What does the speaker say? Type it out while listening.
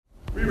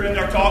We were in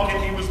there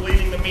talking. He was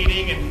leading the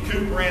meeting, and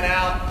Coop ran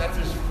out. That's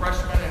his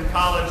freshman in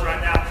college right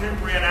now.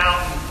 Coop ran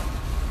out,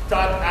 and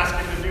Todd asked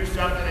him to do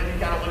something, and he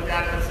kind of looked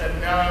at him and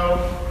said no,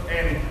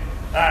 and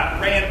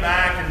ran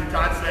back, and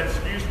Todd said,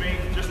 "Excuse me,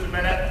 just a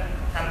minute,"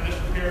 kind of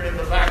disappeared in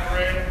the back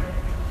room.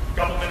 A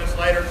couple minutes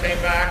later, came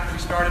back. We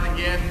started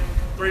again.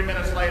 3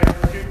 minutes later,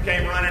 Coop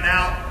came running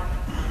out.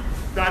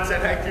 Todd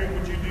said, "Hey, Coop,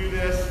 would you do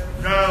this?"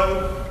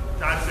 "No."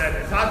 Todd said,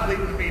 "And Todd's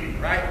leading the meeting,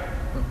 right?"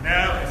 "No."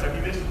 And so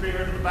he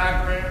disappeared in the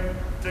back room,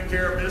 took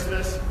care of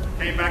business,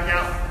 came back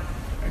out,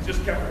 and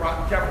just kept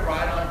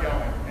right on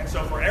going. And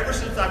so ever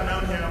since I've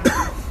known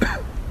him,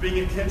 being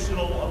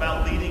intentional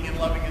about leading and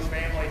loving his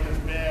family has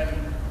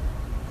been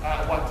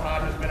what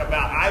Todd has been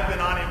about. I've been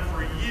on him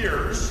for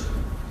years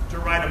to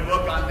write a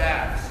book on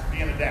dads,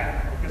 being a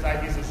dad, because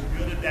he's as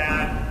good a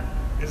dad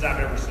as I've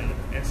ever seen.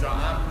 And so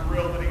I'm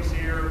thrilled that he's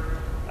here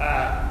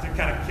to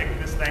kind of kick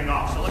this thing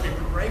off. So let me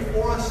pray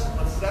for us.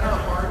 Let's set our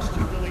hearts to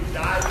really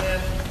dive in,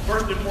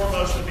 first and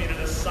foremost, to being a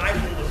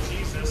disciple of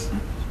Jesus.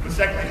 But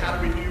secondly, how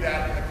do we do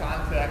that in the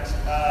context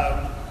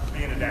of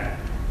being a dad?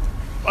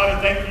 Father,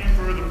 thank you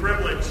for the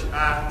privilege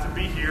to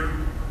be here.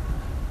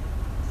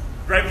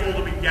 Grateful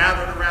to be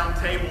gathered around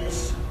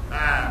tables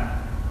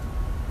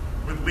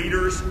with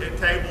leaders at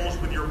tables,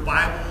 with your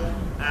Bible,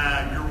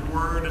 your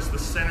word as the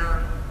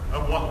center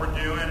of what we're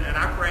doing. And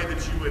I pray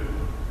that you would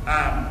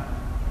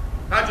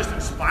not just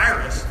inspire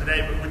us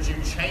today, but would you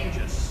change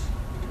us,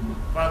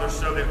 Father,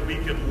 so that we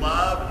could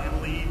love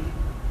and lead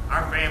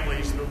our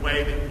families the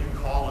way that you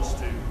call us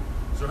to.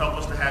 So help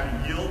us to have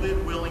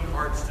yielded, willing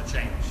hearts to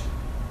change.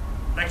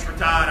 Thanks for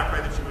Todd. I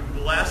pray that you would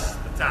bless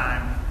the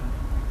time.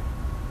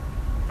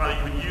 Father,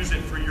 you would use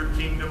it for your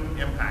kingdom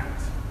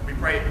impact. We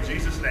pray it in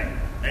Jesus' name.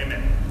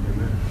 Amen.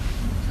 Amen.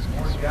 Good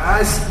morning,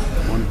 guys.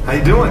 How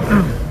you doing?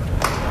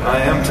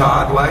 I am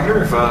Todd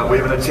Wagner. If we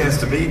haven't had a chance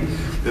to meet,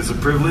 it's a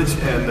privilege,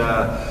 and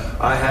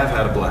I have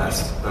had a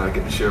blast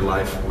getting to share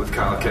life with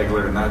Kyle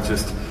Kegler, and not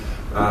just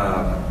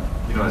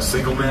as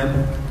single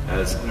men,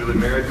 as newly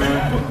married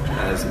men,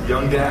 as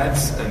young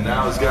dads, and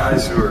now as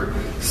guys who are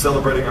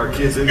celebrating our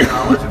kids in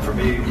college, and for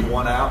me,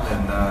 one out,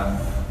 and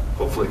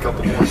hopefully a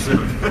couple more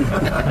soon.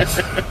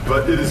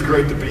 But it is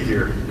great to be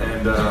here,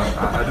 and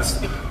I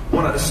just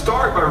want to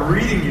start by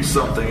reading you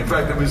something. In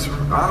fact, it was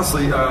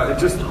honestly, it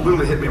just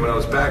literally hit me when I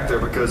was back there,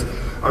 because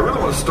I really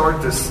want to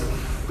start this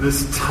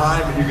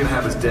time that you're going to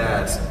have as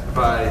dads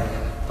by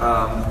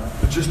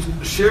just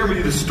sharing with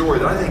you the story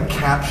that I think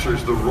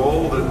captures the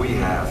role that we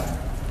have.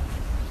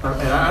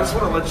 And I just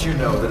want to let you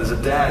know that as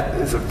a dad,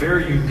 it's a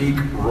very unique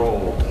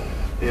role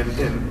in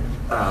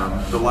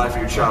the life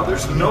of your child.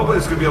 There's nobody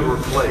that's going to be able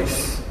to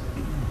replace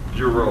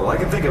your role. I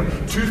can think of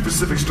two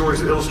specific stories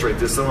that illustrate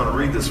this. I want to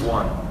read this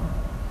one.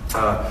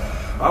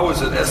 I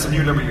was at SMU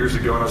a number of years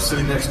ago, and I was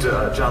sitting next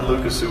to John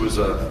Lucas, who was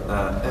an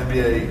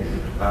NBA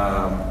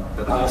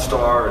an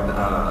all-star and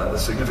a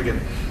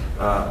significant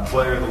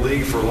player in the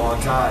league for a long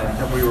time.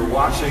 And we were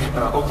watching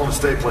Oklahoma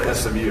State play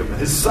SMU. And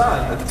his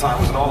son, at the time,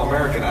 was an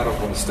All-American at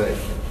Oklahoma State.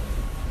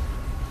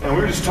 And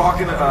we were just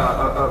talking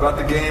about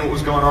the game, what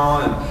was going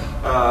on,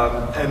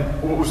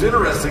 and what was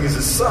interesting is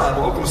his son,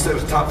 Oklahoma State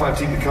was a top 5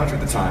 team in the country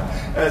at the time,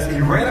 as he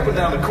ran up and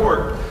down the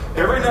court,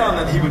 every now and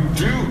then he would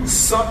do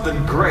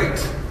something great.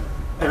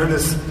 And in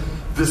this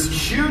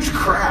huge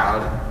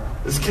crowd,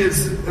 this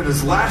kid's in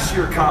his last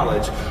year of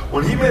college,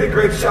 when he made a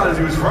great shot as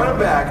he was running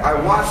back, I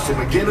watched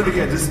him again and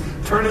again just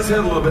turn his head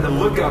a little bit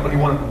and look up, and he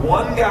wanted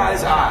one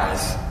guy's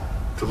eyes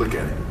to look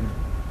at him.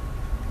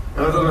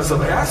 And I thought to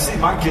myself, hey, I see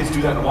my kids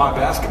do that in Y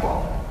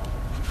basketball.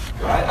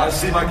 Right? I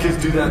see my kids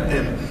do that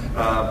in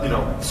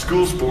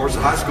school sports,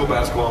 high school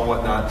basketball and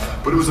whatnot.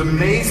 But it was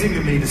amazing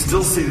to me to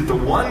still see that the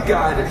one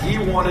guy that he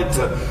wanted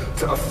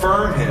to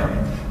affirm him,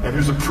 and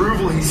whose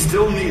approval he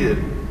still needed,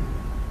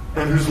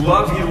 and whose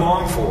love he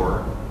longed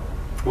for,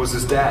 was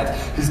his dad.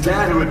 His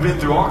dad, who had been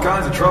through all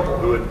kinds of trouble,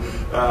 who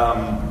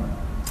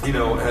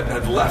had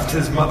had left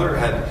his mother,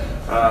 had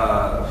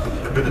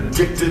been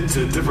addicted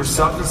to different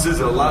substances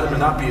that allowed him to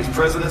not be as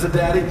present as a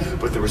daddy,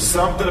 but there was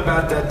something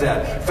about that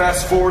dad.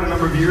 Fast forward a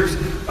number of years,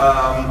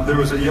 there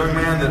was a young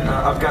man that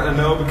I've gotten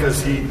to know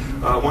because he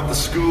went to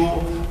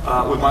school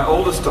with my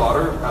oldest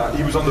daughter.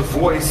 He was on The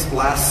Voice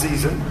last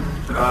season.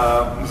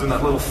 Was in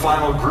that little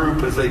final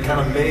group as they kind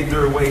of made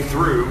their way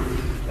through.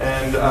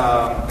 And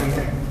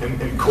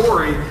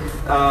Corey,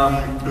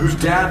 whose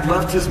dad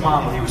left his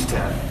mom when he was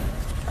 10,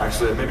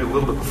 actually maybe a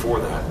little bit before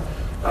that,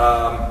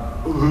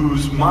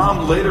 whose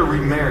mom later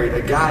remarried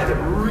a guy that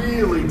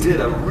really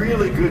did a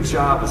really good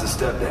job as a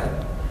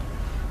stepdad.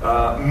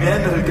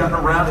 Men that had gotten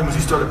around him as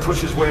he started to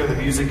push his way into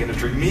the music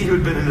industry. Me, who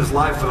had been in his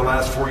life for the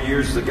last 4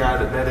 years, is a guy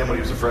that met him when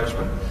he was a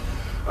freshman.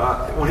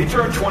 When he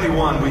turned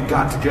 21, we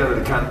got together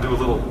to kind of do a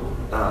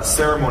little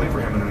ceremony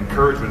for him and an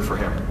encouragement for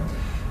him.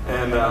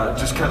 And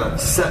just kind of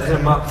set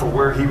him up for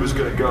where he was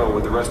going to go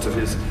with the rest of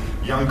his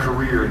young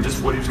career and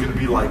just what he was going to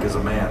be like as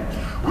a man.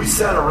 We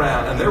sat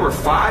around, and there were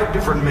 5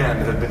 different men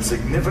that had been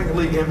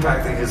significantly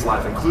impacting his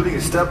life, including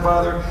his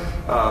stepfather.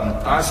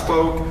 I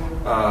spoke,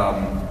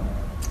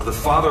 the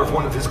father of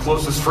one of his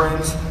closest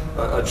friends,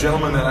 a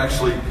gentleman that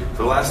actually,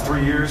 for the last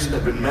 3 years,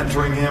 had been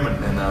mentoring him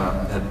and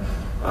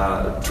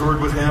had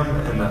toured with him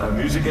in the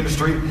music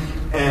industry.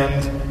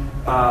 And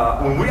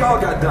when we all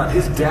got done,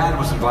 his dad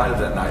was invited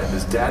that night, and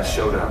his dad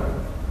showed up.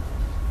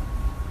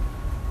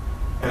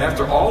 And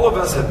after all of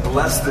us had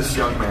blessed this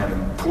young man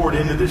and poured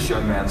into this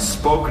young man,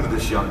 spoken to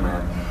this young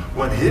man,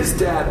 when his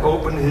dad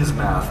opened his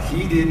mouth,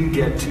 he didn't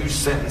get 2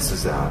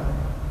 sentences out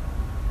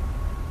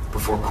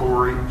before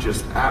Corey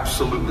just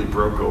absolutely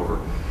broke over.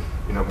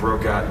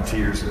 Broke out in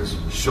tears, and his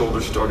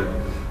shoulders started,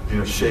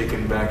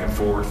 shaking back and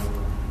forth.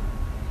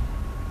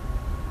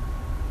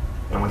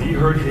 And when he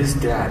heard his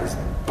dad, his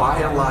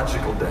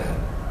biological dad,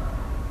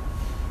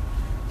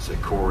 say,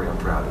 "Corey, I'm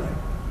proud of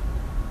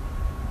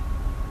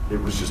you,"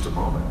 it was just a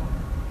moment.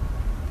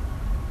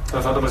 And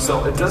I thought to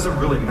myself, it doesn't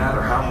really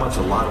matter how much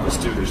a lot of us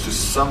do. There's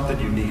just something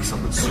unique,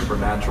 something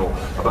supernatural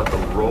about the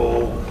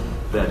role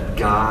that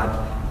God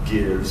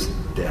gives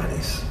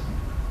daddies.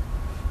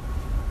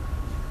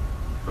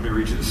 Let me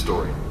read you the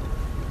story.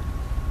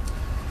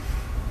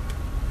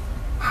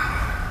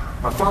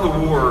 My father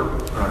wore,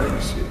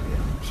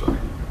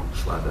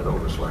 slide that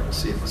over so I can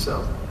see it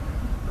myself.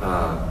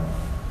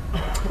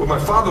 What my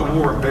father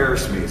wore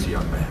embarrassed me as a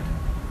young man.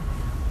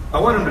 I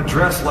wanted him to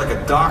dress like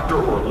a doctor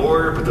or a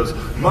lawyer, but those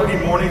muggy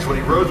mornings when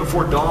he rose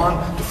before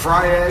dawn to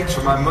fry eggs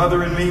for my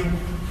mother and me,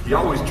 he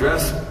always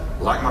dressed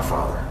like my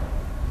father.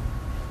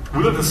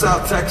 We lived in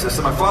South Texas,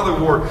 and my father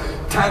wore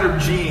tattered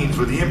jeans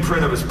with the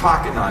imprint of his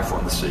pocket knife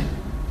on the seat.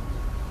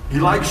 He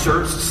liked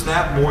shirts that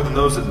snapped more than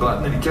those that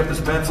buttoned, and he kept his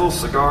pencils,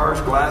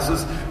 cigars,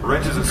 glasses,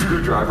 wrenches, and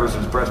screwdrivers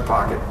in his breast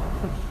pocket.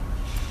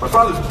 My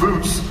father's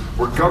boots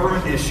were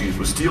government issues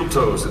with steel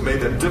toes that made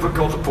them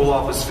difficult to pull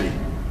off his feet,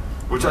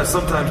 which I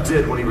sometimes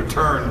did when he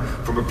returned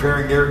from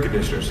repairing air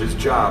conditioners, his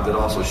job that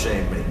also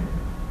shamed me.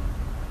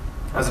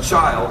 As a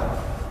child,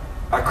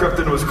 I crept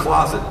into his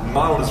closet and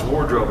modeled his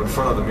wardrobe in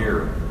front of the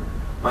mirror.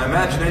 My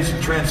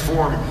imagination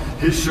transformed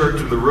his shirt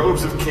into the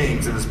robes of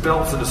kings and his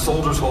belts into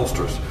soldiers'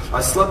 holsters. I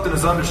slept in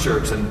his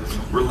undershirts and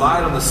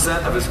relied on the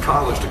scent of his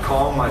collars to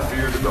calm my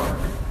fear of the dark.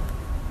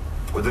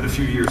 Within a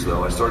few years,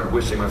 though, I started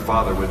wishing my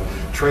father would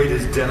trade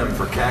his denim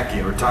for khaki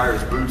and retire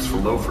his boots for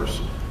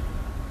loafers.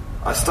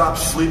 I stopped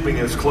sleeping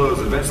in his clothes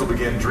and eventually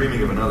began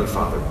dreaming of another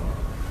father.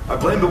 I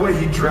blamed the way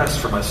he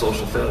dressed for my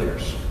social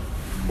failures.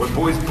 When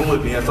boys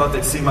bullied me, I thought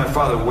they'd see my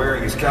father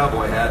wearing his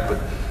cowboy hat, but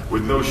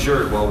with no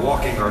shirt while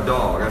walking our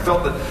dog. I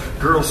felt that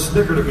girls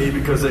snickered at me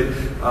because they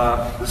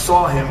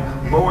saw him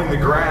mowing the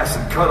grass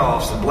in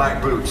cutoffs and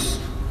black boots.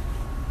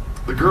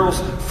 The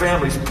girls'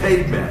 families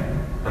paid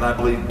men, and I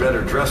believe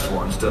better dressed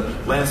ones, to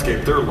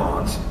landscape their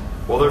lawns,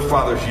 while their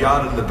fathers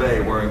yachted in the bay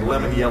wearing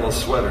lemon yellow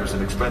sweaters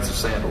and expensive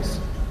sandals.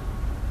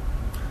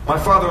 My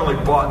father only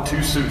bought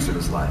 2 suits in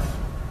his life.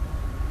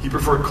 He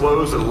preferred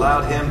clothes that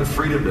allowed him the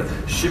freedom to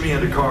shimmy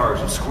into cars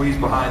and squeeze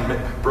behind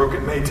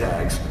broken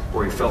Maytags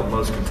where he felt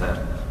most content.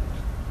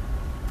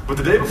 But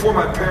the day before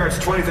my parents'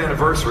 20th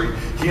anniversary,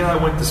 he and I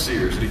went to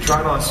Sears, and he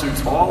tried on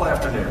suits all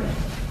afternoon.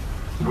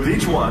 With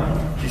each one,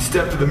 he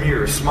stepped to the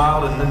mirror,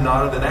 smiled, and then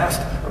nodded, and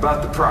asked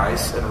about the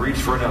price, and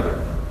reached for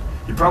another.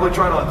 He probably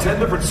tried on 10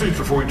 different suits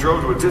before we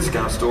drove to a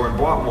discount store and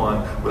bought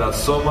one without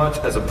so much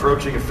as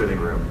approaching a fitting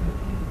room.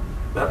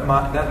 That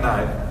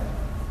night,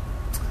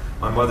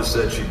 my mother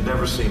said she'd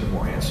never seen a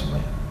more handsome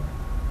man.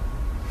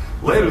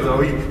 Later,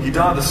 though, he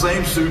donned the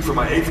same suit for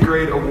my 8th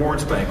grade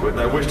awards banquet,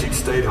 and I wished he'd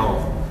stayed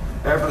home.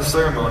 After the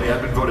ceremony,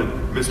 I'd been voted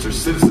Mr.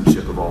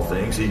 Citizenship of all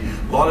things. He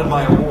lauded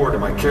my award and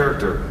my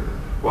character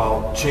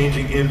while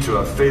changing into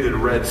a faded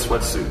red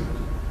sweatsuit.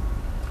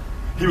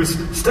 He was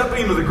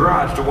stepping into the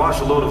garage to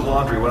wash a load of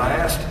laundry when I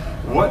asked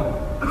what,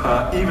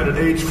 even at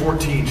age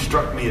 14,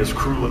 struck me as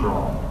cruel and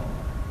wrong.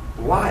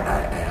 "Why,"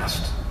 I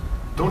asked,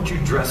 "don't you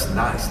dress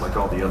nice like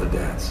all the other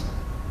dads?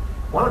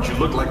 Why don't you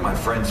look like my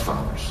friends'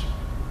 fathers?"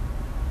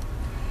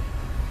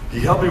 He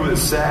held me with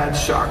his sad,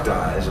 shocked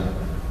eyes and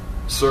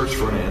searched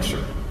for an answer.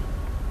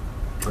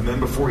 And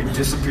then before he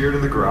disappeared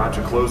in the garage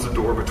and closed the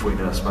door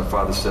between us, my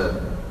father said,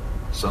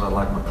 "Son, I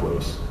like my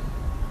clothes."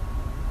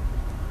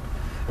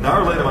 An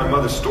hour later, my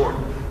mother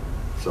stormed.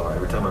 Sorry,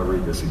 every time I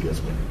read this, it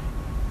gets me.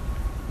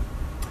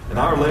 An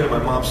hour later, my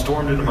mom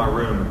stormed into my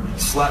room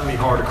and slapped me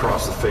hard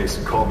across the face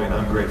and called me an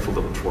ungrateful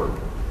little twerp.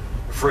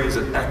 A phrase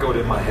that echoed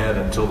in my head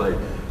until they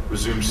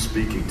resumed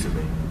speaking to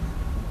me.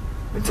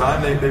 In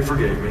time, they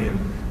forgave me, and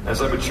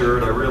as I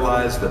matured, I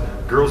realized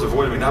that girls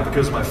avoided me not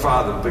because of my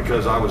father, but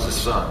because I was his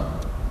son.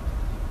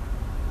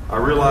 I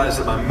realized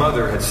that my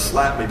mother had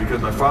slapped me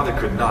because my father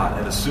could not,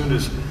 and as soon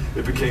as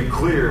it became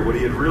clear what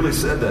he had really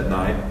said that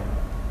night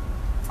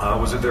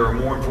was that there are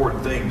more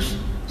important things,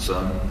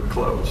 son, than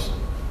clothes.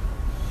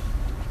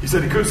 He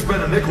said he couldn't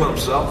spend a nickel on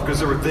himself because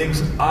there were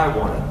things I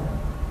wanted.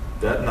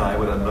 That night,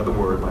 without another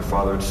word, my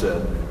father had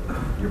said,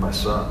 "You're my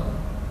son.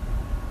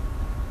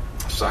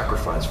 I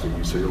sacrificed for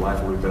you so your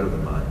life will be better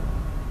than mine."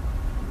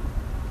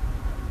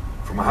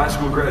 For my high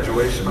school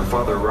graduation, my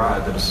father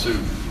arrived in a suit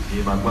he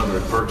and my mother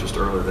had purchased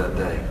earlier that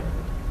day.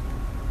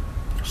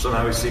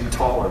 Somehow he seemed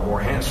taller, more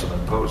handsome,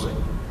 and imposing.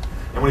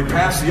 And when he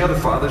passed the other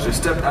fathers, they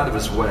stepped out of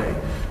his way.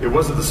 It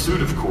wasn't the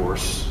suit, of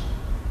course.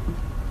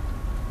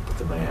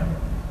 the man.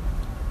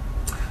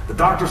 The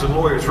doctors and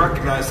lawyers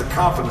recognized the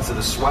confidence in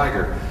his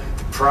swagger,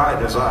 the pride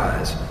in his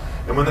eyes,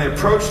 and when they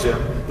approached him,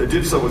 they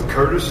did so with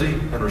courtesy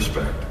and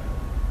respect.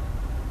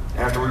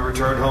 After we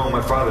returned home,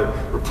 my father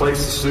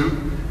replaced the suit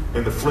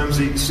in the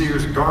flimsy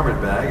Sears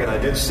garment bag, and I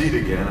didn't see it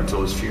again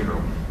until his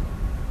funeral.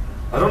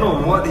 I don't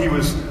know what he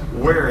was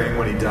wearing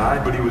when he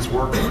died, but he was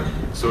working,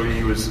 so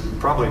he was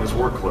probably in his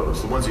work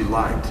clothes, the ones he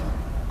liked,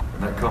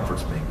 and that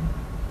comforts me.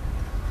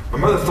 My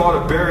mother thought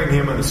of burying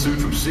him in a suit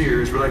from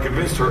Sears, but I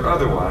convinced her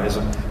otherwise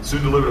and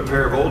soon delivered a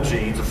pair of old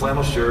jeans, a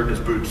flannel shirt, and his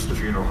boots to the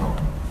funeral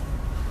home.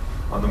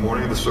 On the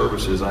morning of the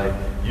services, I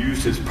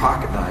used his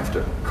pocket knife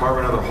to carve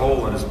another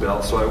hole in his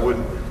belt so I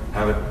wouldn't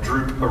have it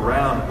droop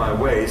around my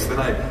waist. Then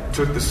I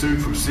took the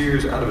suit from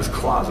Sears out of his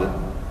closet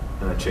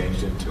and I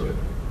changed into it.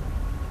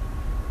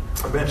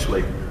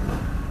 Eventually,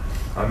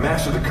 I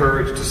mastered the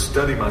courage to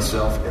study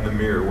myself in the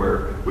mirror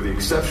where, with the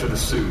exception of the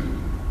suit,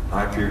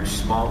 I appeared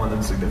small and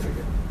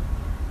insignificant.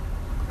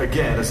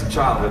 Again, as in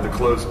childhood, the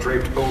clothes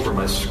draped over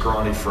my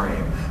scrawny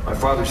frame. My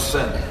father's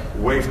scent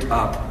wafted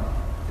up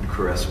and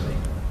caressed me,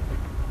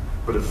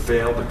 but it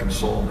failed to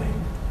console me.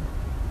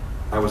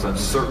 I was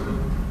uncertain,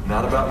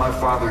 not about my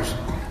father's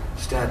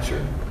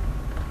stature.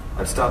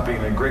 I'd stopped being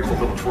an ungrateful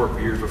little twerp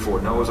years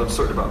before. No, I was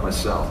uncertain about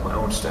myself, my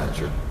own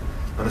stature.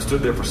 And I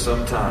stood there for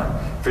some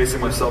time,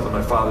 facing myself in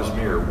my father's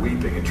mirror,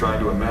 weeping and trying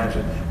to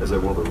imagine, as I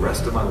will the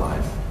rest of my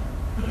life,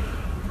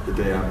 the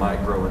day I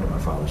might grow into my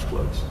father's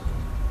clothes.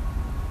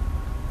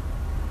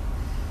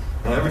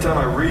 Now, every time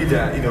I read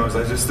that, as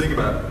I just think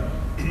about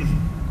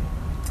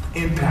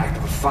impact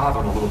of a father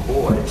on a little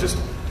boy, it just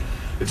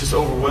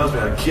overwhelms me.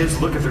 How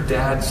kids look at their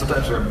dad, and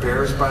sometimes they're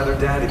embarrassed by their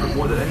daddy, but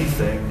more than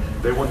anything,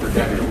 they want their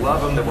daddy to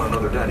love them. They want to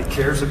know their daddy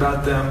cares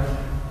about them.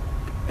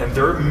 And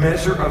their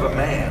measure of a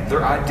man,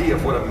 their idea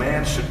of what a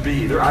man should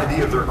be, their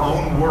idea of their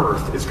own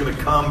worth is going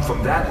to come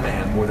from that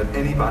man more than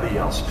anybody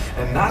else.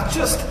 And not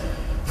just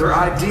their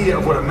idea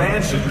of what a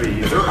man should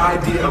be, their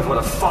idea of what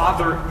a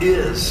father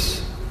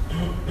is.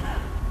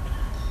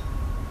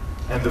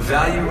 And the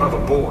value of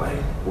a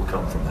boy will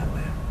come from that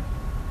man.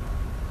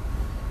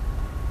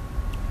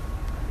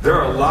 There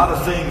are a lot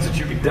of things that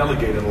you can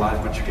delegate in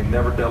life, but you can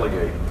never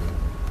delegate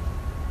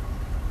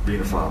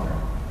being a father.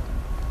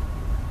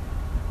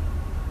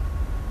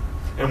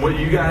 And what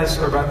you guys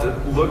are about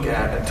to look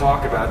at and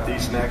talk about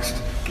these next,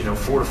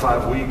 4 to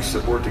 5 weeks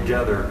that we're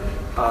together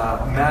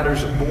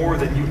matters more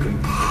than you can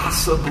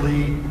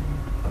possibly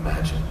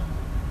imagine.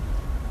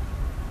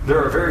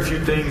 There are very few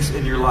things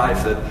in your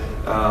life that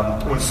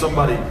when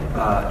somebody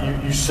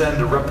you send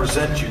to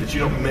represent you that you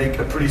don't make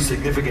a pretty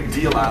significant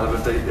deal out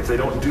of if they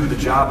don't do the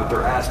job that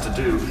they're asked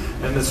to do.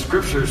 And the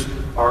scriptures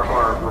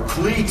are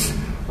replete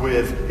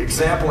with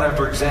example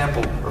after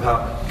example of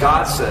how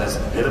God says,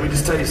 hey, let me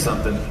just tell you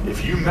something.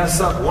 If you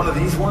mess up one of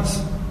these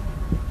ones,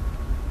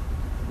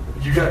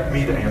 you got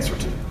me to answer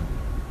to.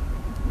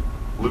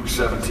 Luke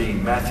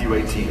 17, Matthew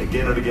 18,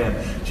 again and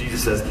again,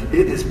 Jesus says,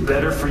 it is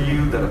better for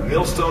you that a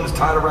millstone is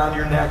tied around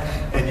your neck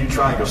and you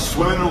try and go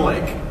swim in the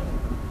lake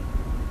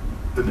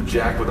than to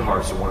jack with the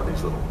hearts of one of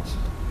these little ones.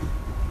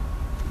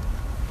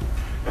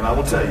 And I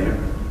will tell you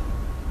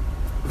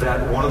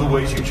that one of the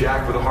ways you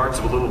jack with the hearts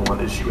of a little one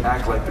is you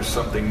act like there's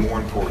something more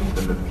important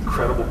than the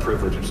incredible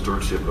privilege and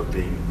stewardship of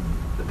being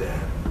the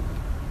dad.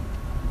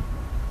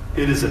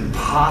 It is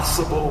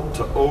impossible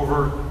to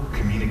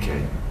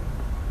over-communicate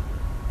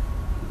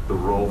the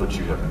role that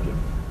you have been given.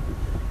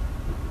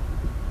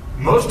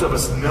 Most of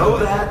us know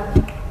that.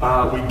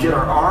 We get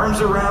our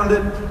arms around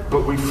it,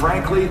 but we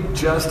frankly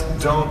just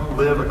don't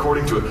live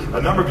according to it.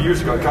 A number of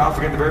years ago, I can't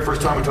forget the very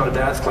first time we taught a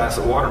dad's class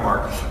at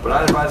Watermark, but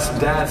I invited some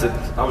dads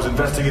that I was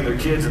investing in their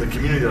kids in the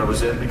community that I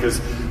was in because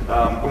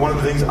one of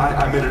the things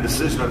I made a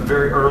decision on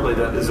very early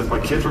that is if my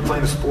kids were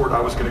playing a sport,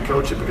 I was going to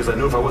coach it because I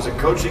knew if I wasn't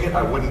coaching it,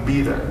 I wouldn't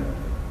be there.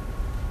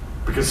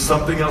 Because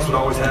something else would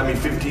always have me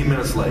 15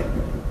 minutes late.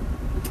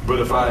 But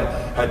if I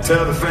had 10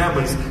 other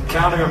families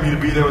counting on me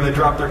to be there when they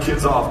dropped their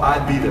kids off,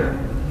 I'd be there.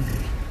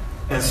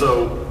 And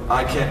so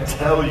I can't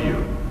tell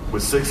you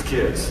with 6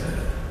 kids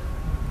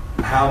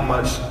how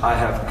much I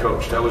have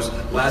coached. I was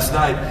last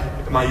night,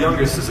 my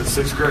youngest is in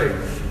 6th grade,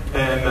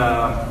 and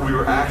we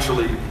were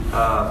actually,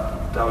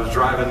 I was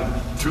driving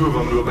 2 of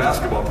them to a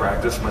basketball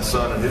practice, my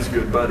son and his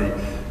good buddy,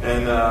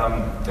 and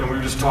we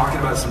were just talking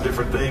about some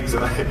different things,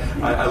 and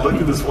I looked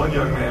at this one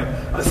young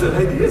man. I said,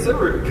 hey, do you guys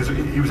ever, because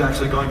he was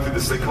actually going through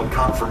this thing called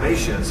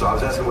confirmation, so I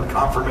was asking what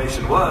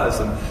confirmation was,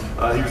 and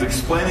he was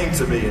explaining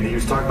to me, and he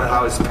was talking about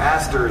how his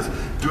pastor is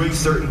doing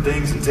certain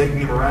things and taking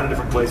him around to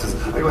different places.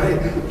 I go,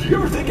 hey, do you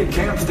ever think at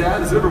Camp's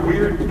Dad, is it ever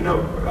weird?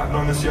 I've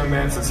known this young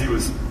man since he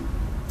was,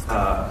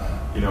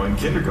 in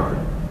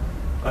kindergarten.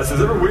 I said,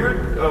 is it ever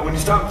weird when you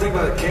stop and think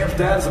about Camp's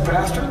Dad as a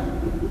pastor?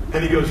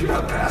 And he goes, you're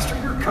not a pastor,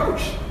 you're a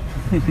coach.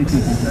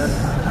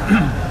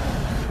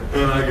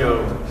 And I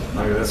go,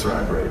 that's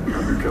right, Ray, I'm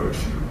your coach.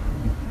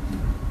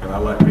 And I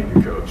like being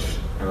your coach.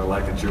 And I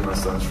like that you're my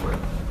son's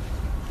friend.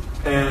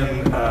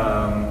 And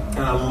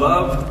I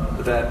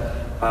love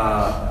that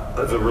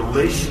the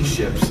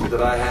relationships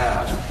that I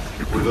have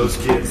were those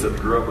kids that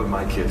grew up with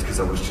my kids because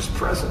I was just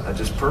present. I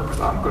just purposed,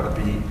 I'm going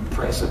to be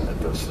present at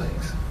those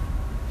things.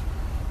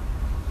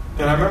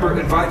 And I remember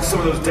inviting some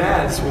of those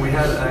dads when we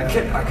had a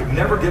kid. I could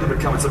never get them to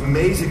come. It's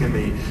amazing to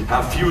me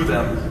how few of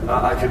them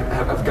I could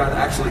have gotten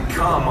to actually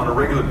come on a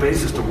regular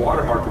basis to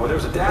Watermark. When there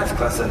was a dad's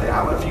class, I said, hey,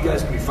 how about if you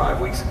guys give me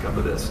 5 weeks and come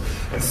to this?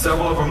 And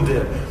several of them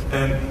did.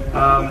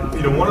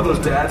 And, one of those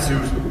dads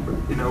who's,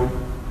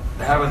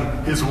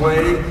 having his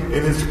way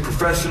in his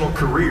professional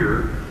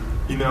career,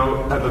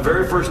 at the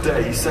very first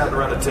day, he sat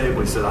around the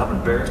table. He said, I'm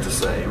embarrassed to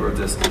say, he wrote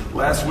this,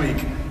 last week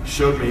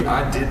showed me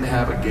I didn't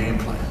have a game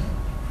plan.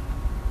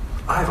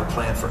 I have a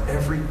plan for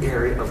every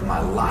area of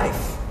my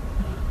life.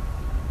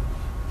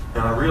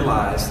 And I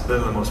realized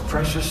that the most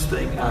precious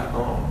thing I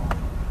own,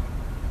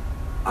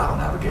 I don't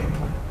have a game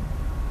plan.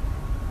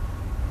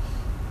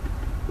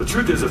 The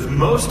truth is, if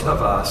most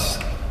of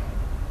us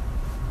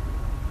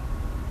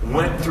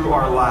went through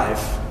our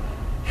life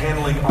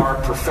handling our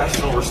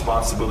professional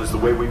responsibilities the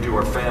way we do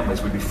our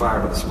families, we'd be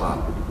fired on the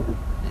spot.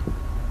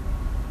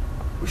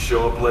 We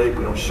show up late,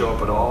 we don't show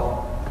up at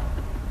all.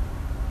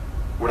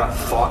 We're not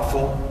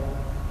thoughtful.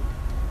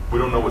 We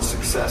don't know what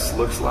success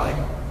looks like.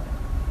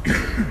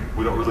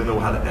 We don't really know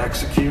how to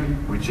execute.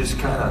 We just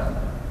kind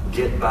of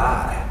get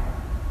by.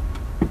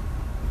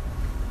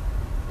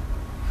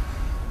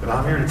 And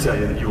I'm here to tell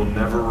you that you will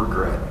never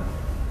regret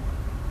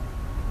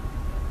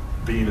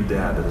being a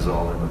dad that is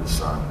all in with his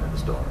son and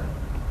his daughter.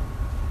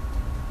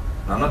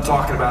 Now, I'm not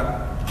talking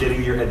about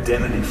getting your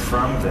identity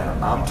from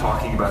them. I'm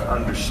talking about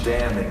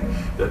understanding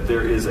that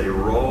there is a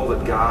role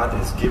that God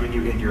has given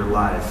you in your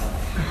life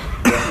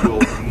that will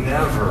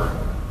never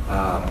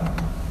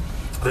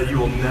that you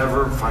will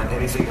never find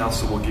anything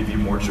else that will give you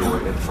more joy,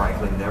 and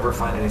frankly, never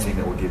find anything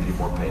that will give you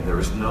more pain. There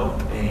is no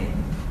pain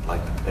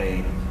like the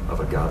pain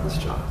of a godless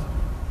child.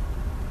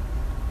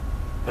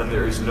 And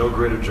there is no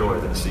greater joy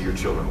than to see your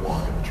children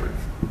walk in the truth.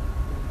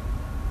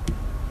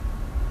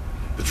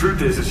 The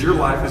truth is your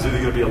life is either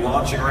going to be a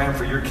launching ramp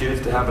for your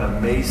kids to have an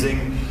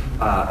amazing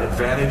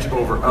advantage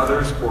over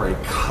others, or a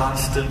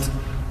constant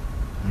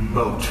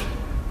moat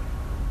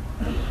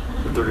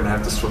that they're going to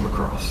have to swim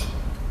across.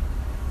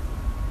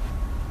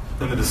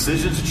 And the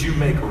decisions that you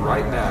make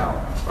right now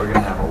are going to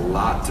have a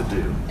lot to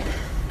do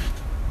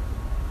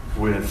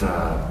with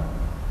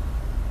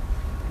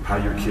how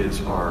your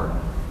kids are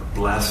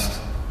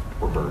blessed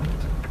or burdened.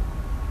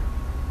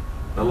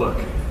 Now look,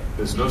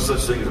 there's no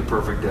such thing as a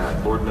perfect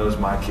dad. Lord knows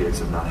my kids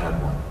have not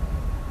had one.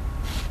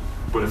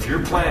 But if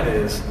your plan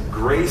is,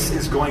 grace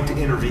is going to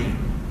intervene,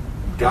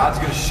 God's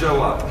going to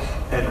show up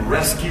and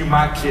rescue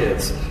my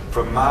kids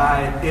from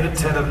my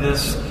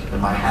inattentiveness and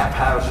my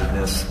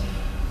haphazardness,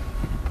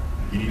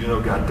 you need to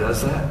know God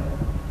does that,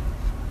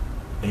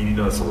 and you need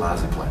to know it's a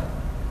lousy plan.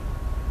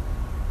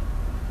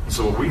 And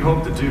so what we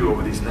hope to do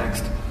over these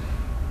next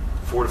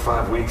 4 to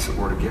 5 weeks that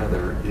we're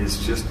together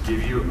is just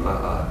give you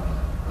a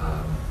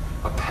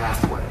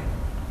pathway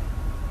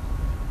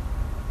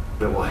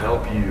that will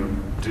help you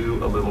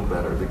do a little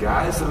better. The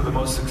guys that are the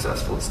most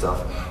successful at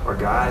stuff are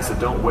guys that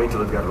don't wait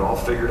till they've got it all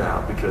figured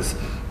out, because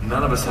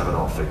none of us have it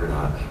all figured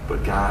out,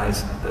 but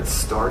guys that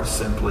start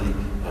simply,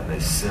 and they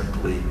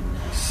simply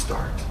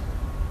start.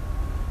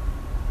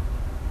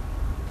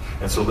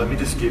 And so let me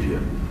just give you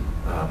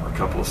a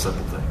couple of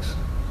simple things.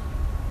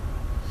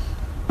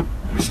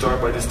 Let me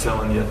start by just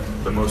telling you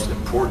the most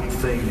important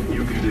thing that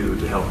you can do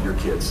to help your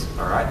kids.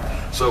 All right?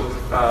 So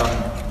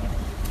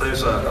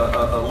there's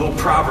a little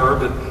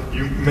proverb that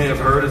you may have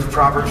heard. It's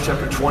Proverbs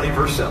chapter 20,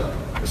 verse 7.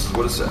 This is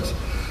what it says.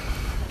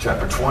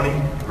 Chapter 20,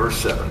 verse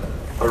 7.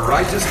 A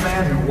righteous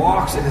man who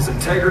walks in his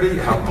integrity,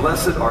 how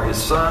blessed are his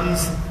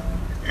sons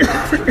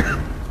after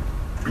him.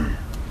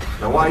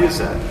 Now, why is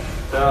that?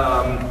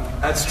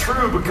 That's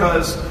true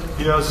because,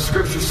 as the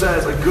scripture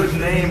says, a good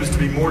name is to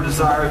be more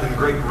desired than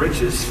great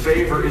riches.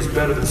 Favor is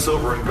better than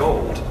silver and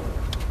gold.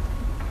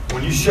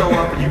 When you show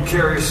up and you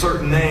carry a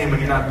certain name and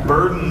you're not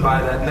burdened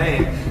by that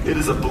name, it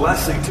is a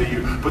blessing to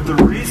you. But the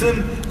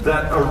reason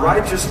that a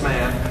righteous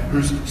man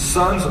whose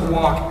sons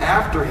walk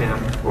after him,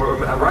 or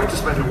a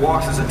righteous man who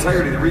walks his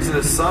integrity, the reason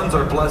his sons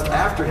are blessed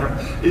after him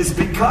is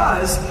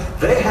because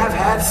they have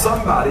had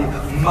somebody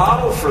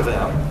model for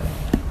them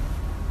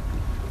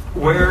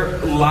where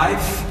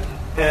life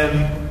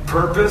and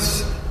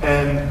purpose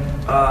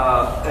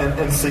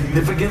and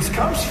significance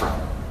comes from.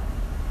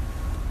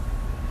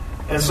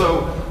 And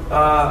so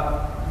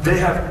they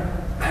have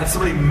had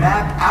somebody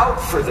map out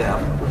for them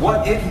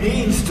what it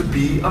means to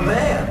be a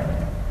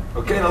man.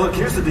 Okay, now look,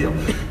 here's the deal.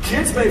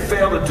 Kids may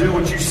fail to do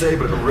what you say,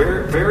 but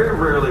very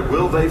rarely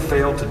will they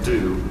fail to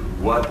do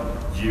what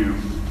you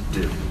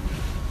do.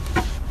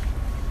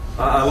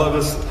 I love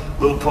this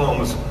little poem.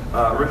 It was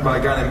written by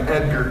a guy named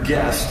Edgar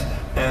Guest.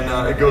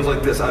 And it goes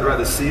like this. I'd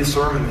rather see a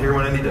sermon than hear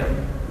one any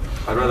day.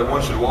 I'd rather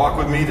one should walk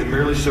with me than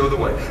merely show the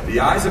way.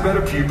 The eye's a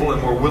better pupil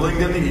and more willing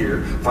than the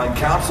ear. Find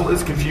counsel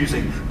is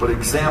confusing, but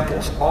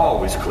example's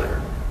always clear.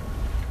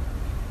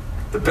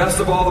 The best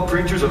of all the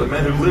preachers are the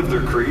men who live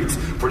their creeds,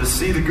 for to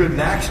see the good in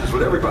action is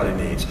what everybody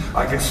needs.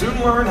 I can soon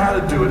learn how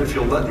to do it if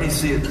you'll let me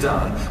see it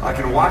done. I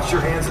can watch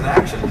your hands in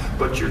action,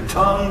 but your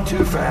tongue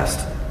too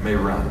fast may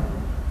run.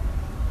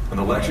 And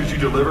the lectures you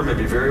deliver may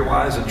be very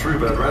wise and true,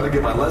 but I'd rather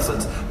get my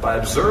lessons by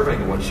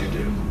observing what you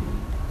do.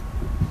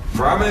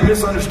 For I may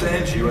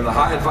misunderstand you and the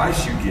high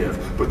advice you give,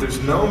 but there's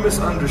no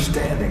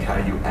misunderstanding how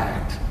you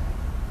act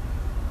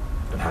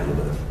and how you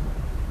live.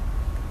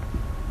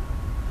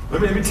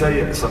 Let me tell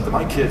you something.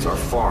 My kids are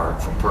far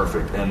from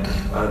perfect, and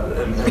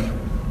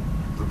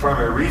the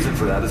primary reason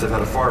for that is they've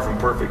had a far from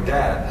perfect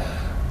dad.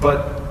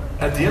 But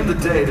at the end of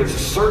the day, there's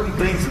certain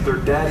things that their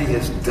daddy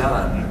has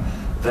done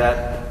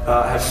that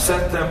have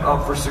set them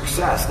up for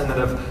success and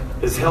that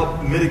has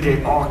helped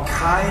mitigate all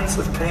kinds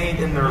of pain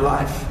in their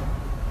life.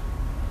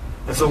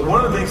 And so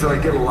one of the things that I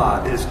get a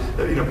lot is,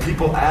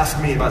 people ask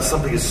me about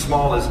something as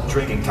small as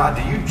drinking. Todd,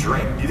 do you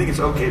drink? Do you think it's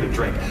okay to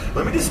drink?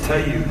 Let me just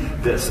tell you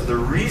this. The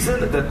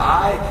reason that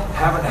I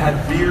haven't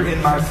had beer in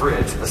my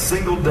fridge a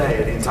single day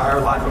the entire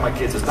life of my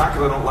kids is not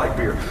because I don't like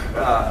beer.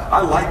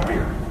 I like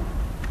beer.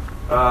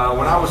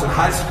 When I was in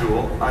high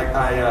school,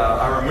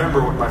 I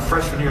remember my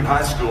freshman year in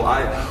high school,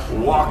 I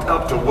walked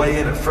up to weigh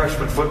in at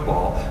freshman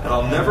football, and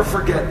I'll never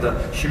forget the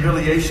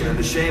humiliation and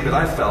the shame that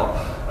I felt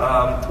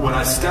when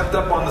I stepped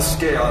up on the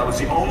scale. I was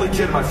the only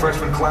kid in my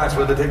freshman class who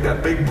had to take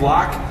that big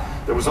block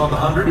that was on the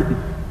 100,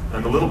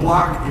 and the little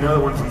block,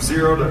 that went from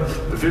 0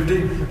 to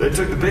 50. They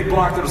took the big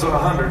block that was on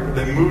 100,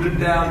 they moved it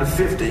down to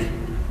 50,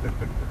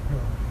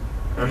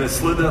 and they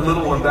slid that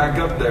little one back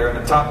up there, and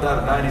it topped out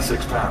at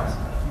 96 pounds.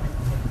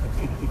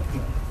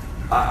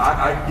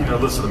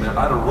 Listen to me,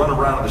 I had to run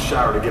around in the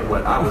shower to get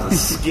wet. I was a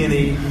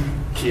skinny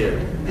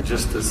kid.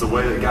 Just it's the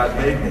way that God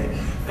made me.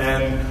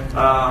 And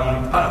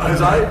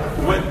as I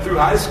went through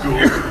high school,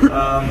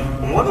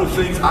 one of the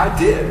things I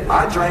did,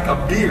 I drank a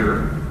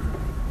beer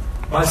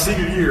my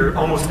senior year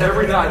almost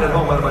every night at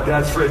home out of my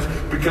dad's fridge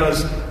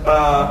because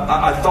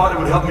I thought it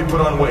would help me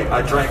put on weight.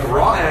 I drank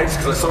raw eggs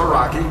because I saw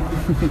Rocky,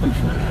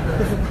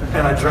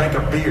 and I drank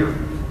a beer.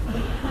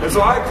 And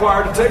so I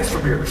acquired a taste for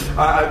beer.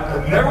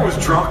 I never was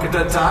drunk at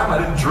that time. I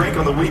didn't drink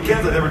on the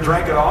weekends. I never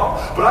drank at all.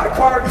 But I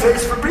acquired a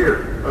taste for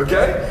beer,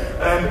 okay?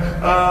 And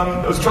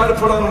I was trying to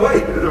put on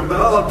weight. There were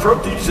not a lot of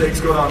protein shakes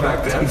going on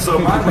back then. So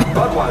mine was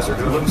Budweiser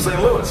because I lived in St.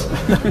 Louis.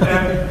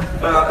 And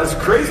as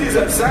crazy as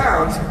that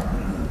sounds,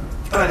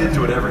 I didn't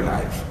do it every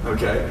night,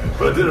 okay?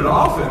 But I did it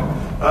often.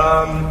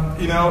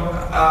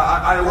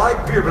 I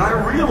like beer, but I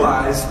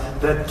realized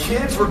that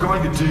kids were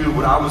going to do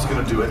what I was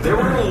going to do. And they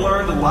were going to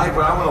learn to like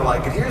what I want to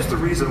like. And here's the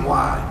reason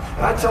why.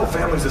 And I tell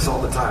families this all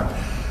the time.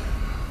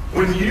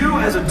 When you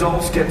as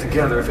adults get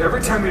together, if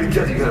every time you're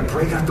together you got to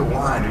break out the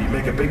wine, or you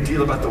make a big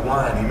deal about the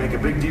wine, you make a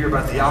big deal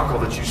about the alcohol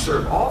that you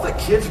serve, all that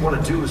kids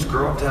want to do is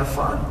grow up to have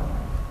fun.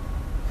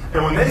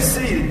 And when they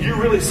see that you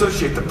really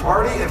associate the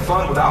party and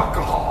fun with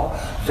alcohol,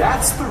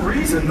 that's the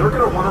reason they're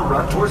going to want to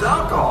run towards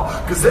alcohol.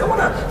 Because they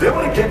want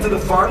to get to the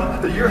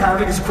fun that you're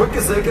having as quick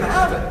as they can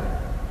have it.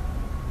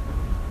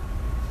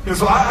 And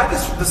so I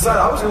just decided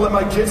I was going to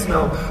let my kids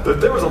know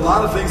that there was a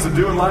lot of things to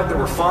do in life that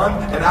were fun,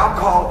 and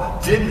alcohol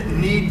didn't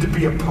need to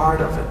be a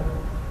part of it.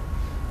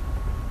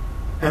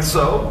 And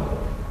so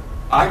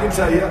I can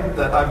tell you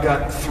that I've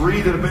got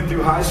 3 that have been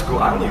through high school.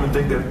 I don't even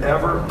think they've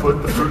ever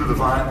put the fruit of the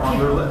vine on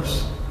their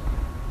lips.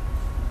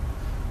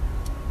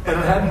 And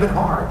it hadn't been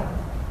hard.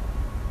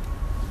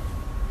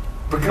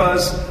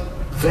 Because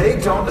they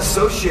don't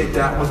associate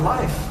that with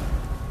life.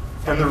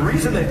 And the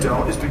reason they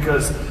don't is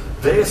because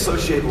they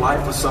associate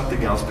life with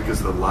something else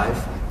because of the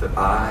life that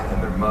I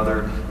and their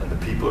mother and the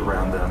people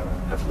around them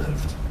have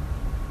lived.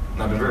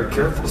 And I've been very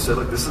careful to say,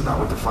 look, this is not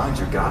what defines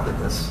your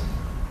godliness.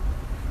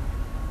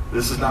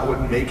 This is not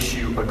what makes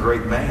you a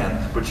great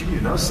man, but you need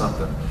to know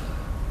something.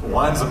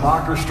 Wine's a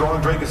mocker, strong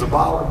drink is a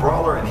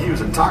brawler, and he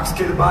who's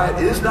intoxicated by it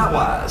is not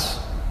wise.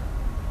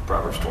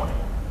 Proverbs 20.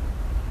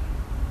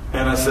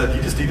 And I said,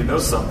 you just need to know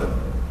something.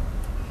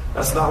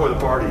 That's not where the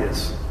party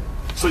is.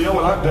 So you know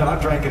what I've done?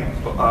 I've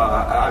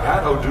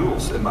had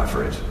O'Doul's in my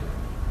fridge.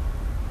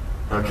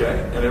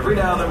 Okay? And every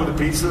now and then with a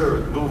pizza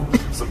or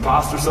some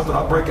pasta or something,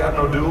 I'll break out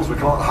an O'Doul's. We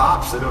call it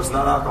hops. They know it's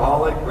not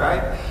alcoholic,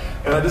 right?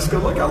 And I just go,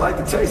 look, I like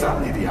the taste. I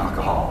don't need the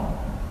alcohol.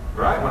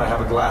 Right? When I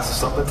have a glass of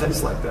something that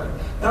tastes like that.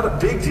 Not a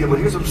big deal, but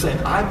here's what I'm saying.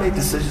 I made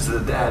decisions as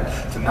a dad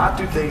to not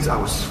do things I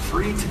was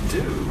free to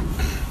do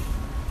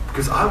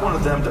because I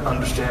wanted them to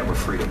understand what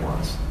freedom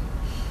was.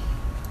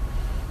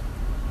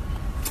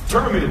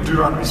 Turn with me to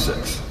Deuteronomy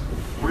 6.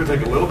 We're going to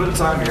take a little bit of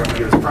time here. I'm going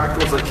to get as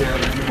practical as I can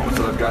in the few moments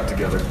that I've got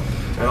together.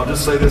 And I'll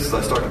just say this as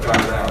I start to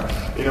pound it out.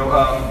 You know,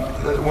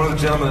 one of the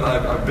gentlemen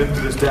I've been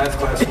through this dad's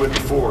class with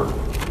before,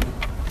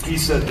 he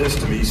said this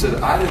to me. He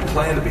said, I didn't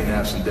plan to be an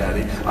absent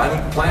daddy. I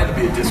didn't plan to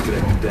be a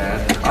disconnected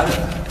dad. I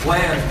didn't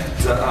plan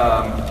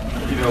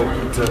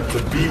to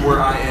be where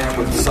I am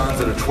with sons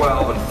that are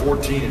 12 and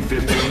 14 and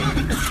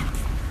 15.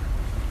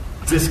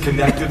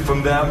 Disconnected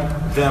from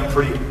them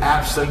pretty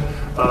absent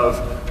of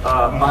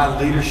my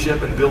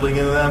leadership and building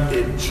into them.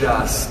 It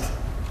just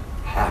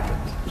happened.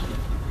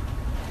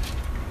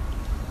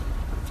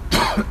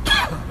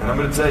 And I'm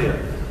going to tell you,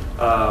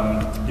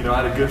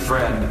 I had a good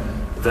friend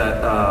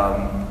that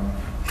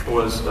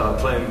was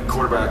playing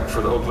quarterback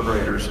for the Oakland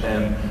Raiders,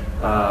 and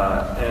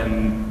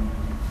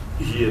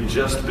he had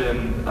just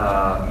been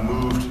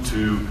moved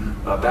to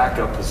a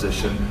backup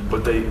position,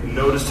 but they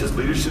noticed his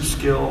leadership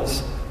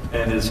skills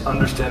and his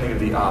understanding of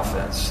the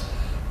offense.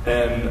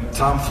 And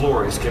Tom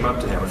Flores came up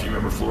to him, if you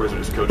remember Flores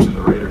when he was coaching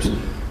the Raiders,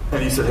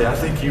 and he said, hey, I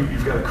think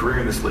you've got a career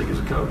in this league as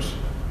a coach.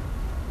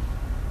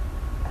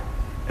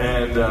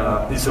 And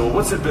he said, well,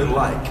 what's it been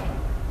like?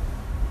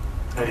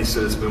 And he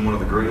said, it's been one of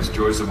the greatest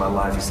joys of my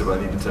life. He said, but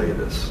I need to tell you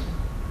this.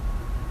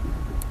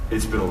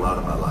 It's been a lot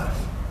of my life.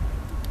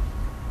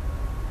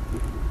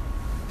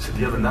 He said,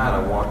 the other night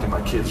I walked in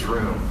my kid's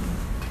room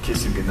to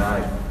kiss him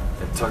goodnight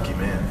and tuck him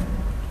in.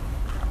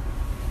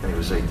 And he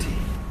was 18.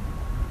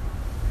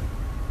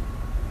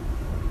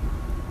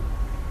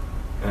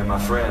 And my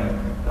friend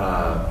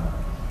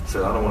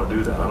said, I don't want to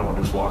do that. I don't want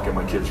to just walk in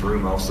my kid's room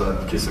and all of a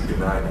sudden kiss him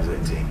goodnight and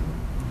he's 18.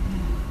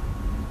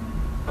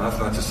 And that's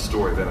not just a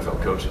story of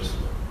NFL coaches.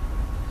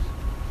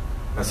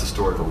 That's the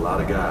story of a lot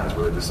of guys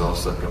where they just all of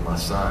a sudden go, my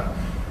son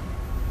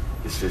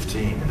is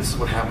 15. And this is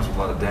what happens with a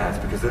lot of dads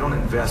because they don't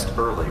invest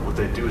early. What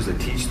they do is they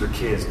teach their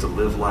kids to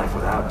live life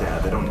without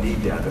dad. They don't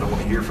need dad. They don't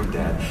want to hear from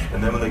dad.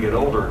 And then when they get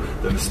older,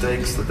 the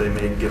mistakes that they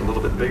make get a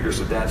little bit bigger,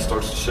 so dad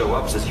starts to show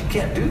up and says, you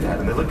can't do that.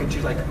 And they look at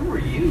you like, who are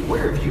you?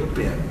 Where have you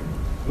been?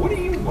 What do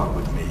you want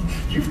with me?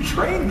 You've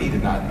trained me to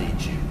not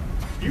need you.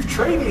 You've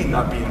trained me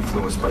not be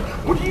influenced by,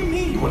 what do you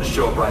mean you want to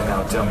show up right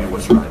now and tell me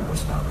what's right and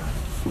what's not right?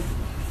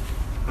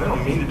 And I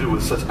don't mean to do it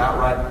with such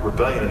outright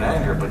rebellion and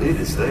anger, but it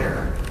is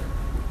there.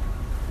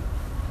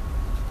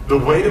 The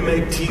way to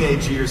make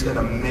teenage years an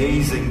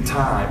amazing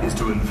time is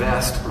to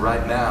invest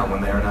right now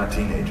when they are not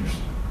teenagers.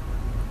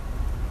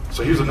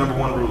 So here's the number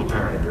one rule of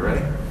parenting. You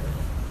ready?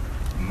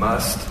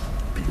 Must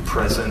be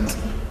present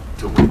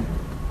to win.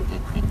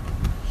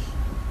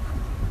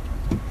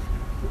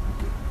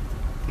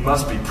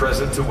 Must be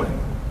present to win.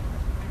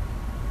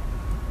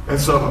 And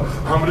so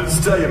I'm going to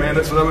just tell you, man,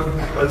 that's what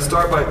I'd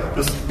start by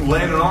just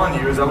landing on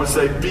you is I would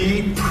say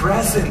be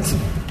present,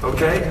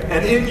 okay?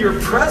 And in your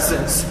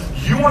presence,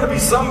 you want to be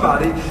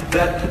somebody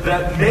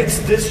that makes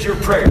this your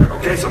prayer,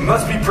 okay? So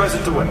must be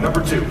present to win.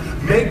 Number two,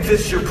 make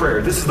this your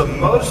prayer. This is the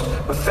most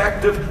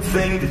effective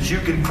thing that you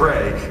can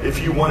pray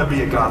if you want to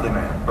be a godly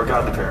man or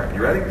godly parent.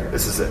 You ready?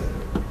 This is it.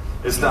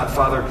 It's not,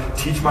 Father,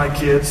 teach my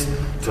kids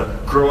to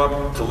grow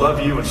up to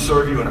love you and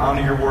serve you and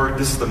honor your word.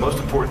 This is the most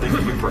important thing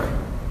you can pray.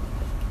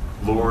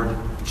 Lord,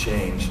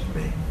 change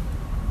me.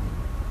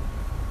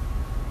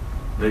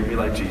 Make me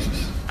like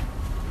Jesus.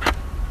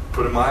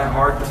 Put in my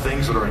heart the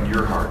things that are in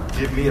your heart.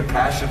 Give me a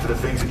passion for the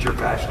things that you're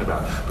passionate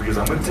about. Because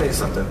I'm going to tell you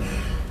something.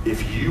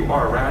 If you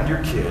are around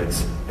your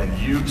kids and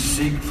you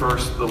seek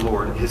first the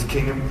Lord, His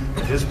kingdom,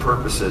 and His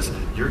purposes,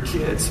 your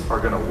kids are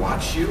going to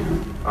watch you,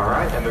 all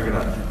right? And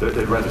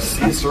they'd rather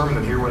see a sermon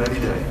than hear one any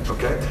day,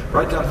 okay?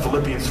 Write down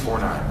Philippians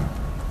 4:9.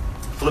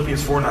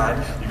 Philippians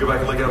 4:9, you go back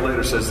and look at it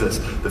later, says this,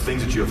 the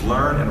things that you have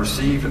learned and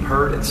received and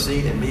heard and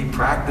seen in me,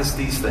 practice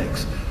these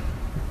things,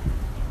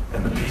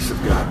 and the peace of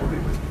God will be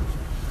with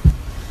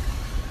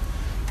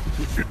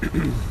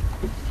you.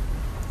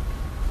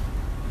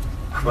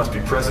 I must be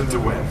present to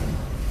win,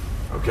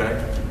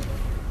 okay?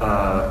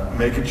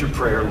 Make it your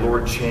prayer,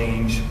 Lord,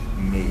 change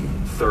me.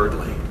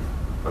 Thirdly,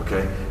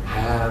 okay,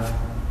 have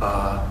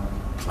a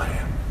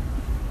plan.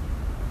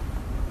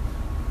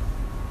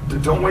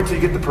 Don't wait till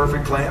you get the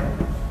perfect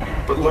plan.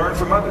 But learn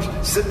from others.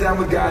 Sit down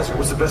with guys.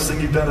 What's the best thing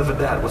you've done as a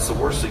dad? What's the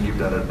worst thing you've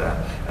done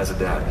as a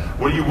dad?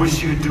 What do you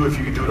wish you could do if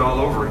you could do it all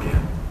over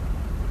again?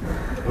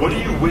 What do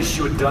you wish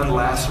you had done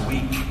last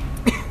week?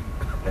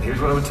 And here's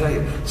what I would tell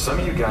you. Some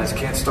of you guys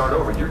can't start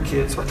over. Your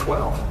kids are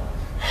 12.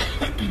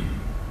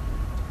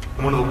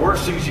 And one of the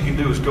worst things you can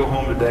do is go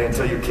home today and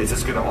tell your kids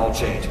it's going to all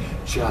change.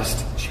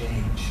 Just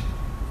change.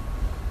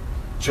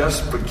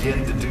 Just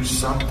begin to do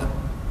something.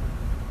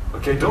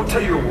 Okay, don't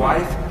tell your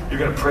wife you're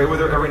going to pray with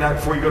her every night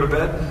before you go to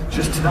bed.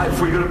 Just tonight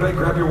before you go to bed,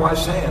 grab your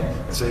wife's hand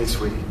and say, hey,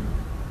 sweetie,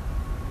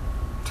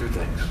 2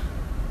 things.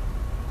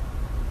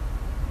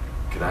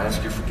 Can I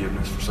ask your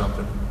forgiveness for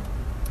something?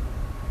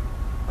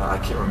 I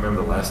can't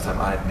remember the last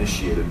time I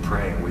initiated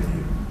praying with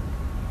you.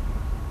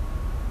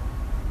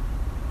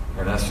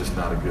 And that's just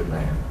not a good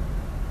man.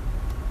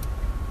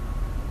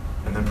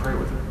 And then pray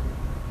with her.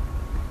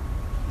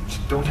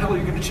 Don't tell her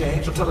you're going to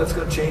change. Don't tell her it's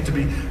going to change to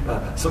be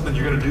something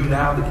you're going to do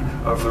now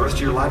that for the rest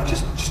of your life.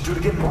 Just do it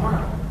again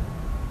tomorrow.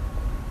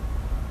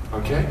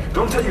 Okay?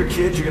 Don't tell your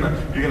kids you're going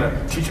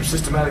to teach them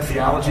systematic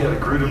theology out of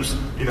Grudem's,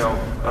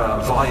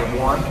 volume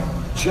 1.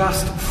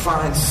 Just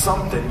find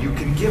something you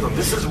can give them.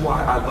 This is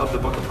why I love the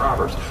book of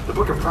Proverbs. The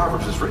book of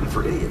Proverbs is written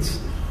for idiots.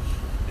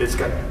 It's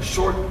got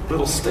short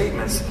little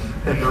statements,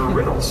 and they're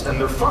riddles, and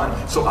they're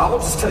fun. So I'll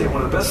just tell you,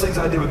 one of the best things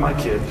I did with my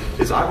kid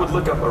is I would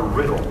look up a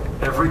riddle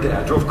every day.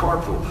 I drove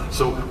carpool.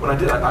 So when I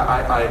did,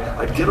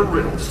 I'd get a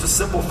riddle, just a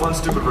simple, fun,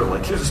 stupid riddle.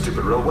 Like, here's a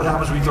stupid riddle. What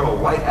happens when you throw a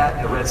white hat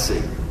in the Red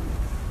Sea?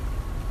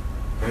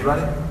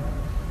 Anybody?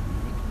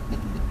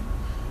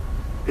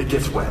 It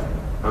gets wet.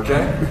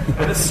 okay?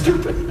 And it's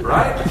stupid,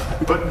 right?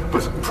 But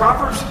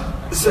Proverbs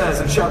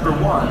says in chapter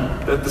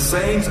 1 that the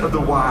sayings of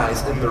the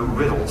wise and their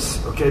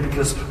riddles, okay?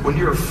 Because when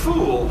you're a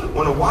fool,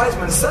 when a wise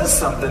man says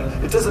something,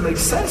 it doesn't make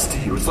sense to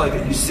you. It's like,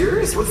 are you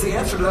serious? What's the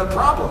answer to that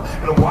problem?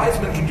 And a wise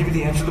man can give you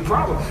the answer to the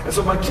problem. And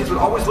so my kids would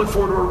always look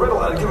forward to a riddle.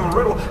 I'd give them a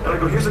riddle, and I'd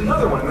go, here's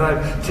another one. And then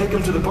I'd take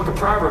them to the book of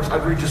Proverbs.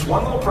 I'd read just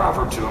one little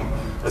proverb to them.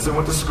 As they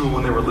went to school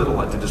when they were little,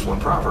 I did just one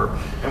proverb.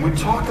 And we'd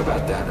talk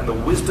about that and the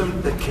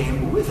wisdom that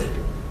came with it.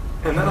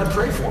 And then I'd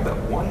pray for them,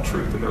 that one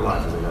truth in their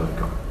life as they got out of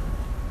the car.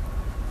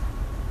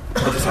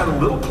 I just had a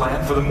little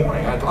plan for the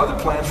morning. I had other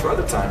plans for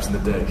other times in the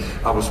day.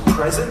 I was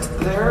present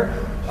there.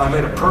 I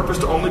made a purpose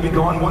to only be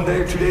gone 1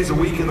 day or 2 days a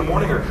week in the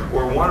morning,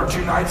 or 1 or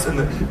 2 nights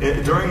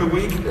during the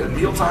week, at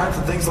meal times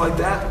and things like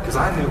that, because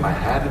I knew I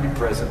had to be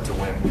present to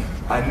win.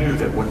 I knew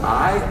that what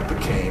I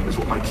became is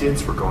what my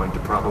kids were going to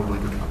probably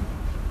become.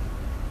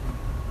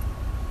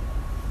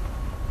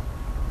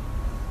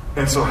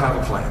 And so have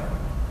a plan.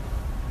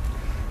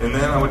 And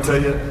then I would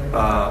tell you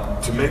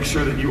to make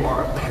sure that you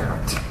are a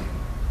parent.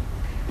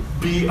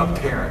 Be a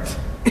parent.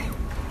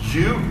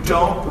 You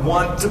don't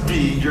want to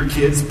be your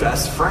kid's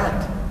best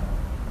friend.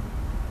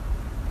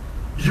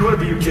 You want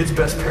to be your kid's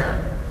best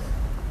parent.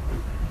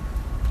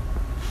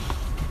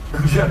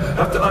 You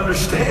have to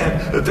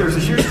understand that there's a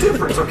huge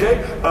difference,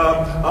 okay?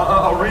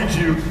 I'll read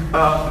you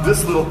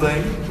this little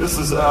thing. This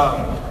is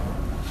a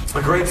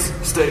great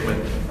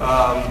statement.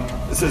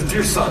 It says,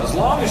 "Dear son, as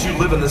long as you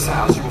live in this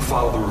house, you will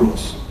follow the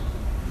rules.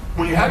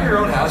 When you have your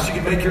own house, you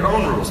can make your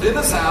own rules. In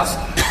this house,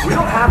 we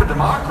don't have a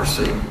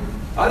democracy.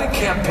 I didn't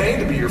campaign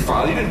to be your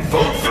father. You didn't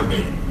vote for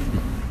me.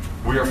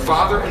 We are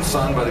father and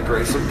son by the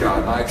grace of God.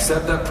 And I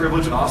accept that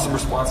privilege and awesome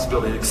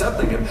responsibility. In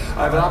accepting it,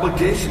 I have an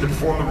obligation to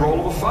perform the role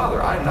of a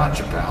father. I am not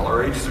your pal.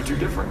 Our ages are too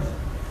different.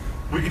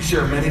 We can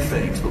share many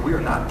things, but we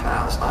are not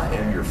pals. I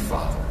am your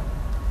father.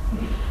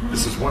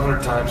 This is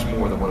 100 times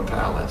more than what a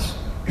pal is.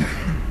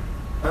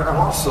 I'm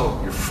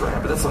also your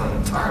friend, but that's on an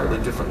entirely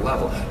different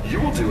level. You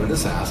will do in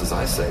this house as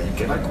I say. You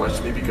cannot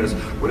question me because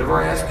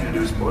whatever I ask you to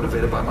do is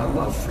motivated by my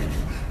love for you.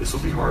 This will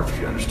be hard for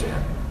you to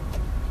understand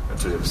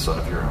until you have a son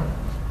of your own.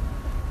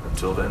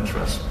 Until then,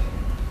 trust me.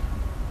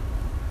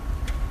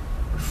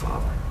 Your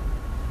father."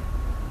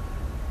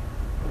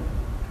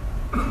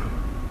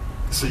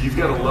 So you've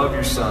got to love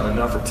your son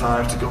enough at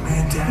times to go,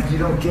 "Man, Dad, you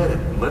don't get it."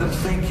 Let him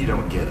think you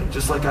don't get it.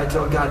 Just like I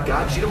tell God,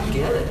 "God, you don't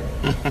get it."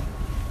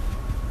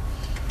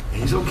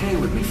 He's okay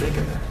with me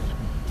thinking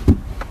that.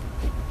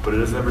 But it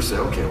doesn't ever say,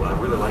 "Okay, well, I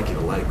really like you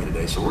to like me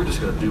today, so we're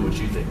just going to do what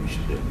you think we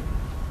should do."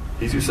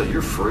 He's going to say,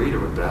 "You're free to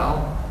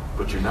rebel,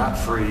 but you're not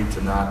free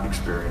to not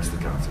experience the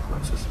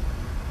consequences."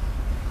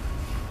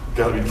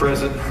 Got to be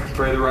present,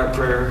 pray the right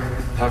prayer,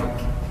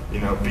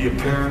 be a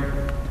parent.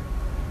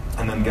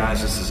 And then,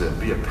 guys, this is it.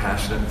 Be a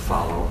passionate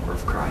follower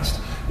of Christ.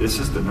 This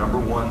is the number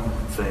one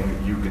thing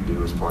that you can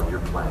do as part of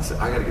your plan. Say,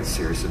 I got to get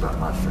serious about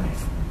my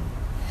faith.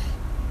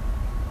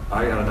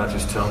 I got to not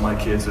just tell my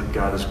kids that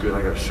God is good.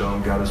 I got to show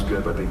them God is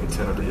good by being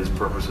attentive to His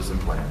purposes and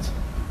plans.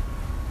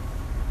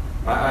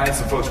 I had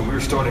some folks when we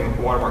were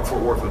starting Watermark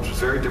Fort Worth, which was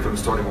very different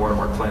than starting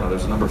Watermark Plano.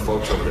 There's a number of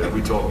folks over there.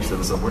 We told them, we said,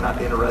 "Listen, we're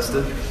not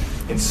interested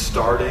in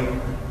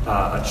starting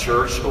a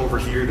church over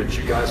here that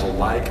you guys will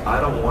like.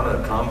 I don't want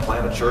to come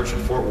plant a church in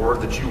Fort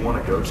Worth that you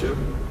want to go to.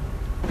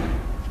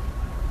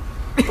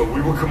 But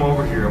we will come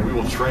over here and we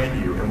will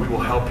train you and we will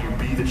help you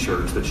be the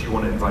church that you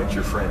want to invite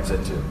your friends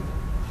into."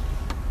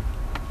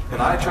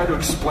 And I tried to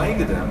explain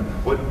to them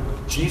what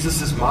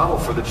Jesus' model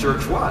for the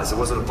church was. It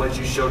wasn't a place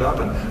you showed up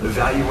and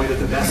evaluated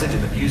the message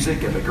and the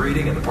music and the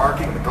greeting and the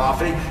parking and the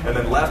coffee and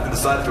then left and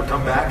decided to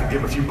come back and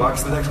give them a few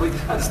bucks the next week.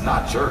 That is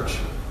not church.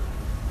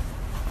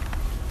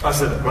 I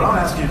said, what I'm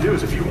asking you to do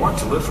is if you want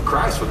to live for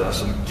Christ with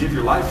us and give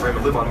your life for Him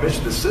and live on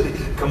mission to the city,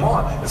 come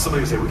on. And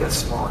somebody would say, "We got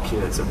small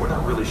kids and we're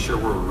not really sure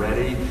we're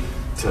ready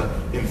to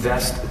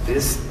invest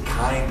this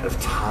kind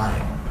of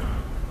time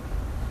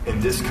in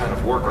this kind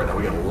of work right now.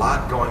 We got a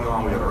lot going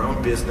on. We got our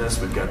own business.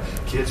 We've got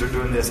kids are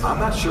doing this. I'm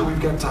not sure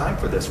we've got time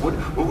for this." What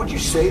would you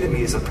say to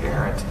me as a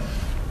parent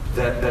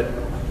that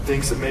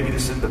thinks that maybe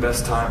this isn't the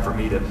best time for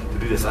me to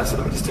do this? I said,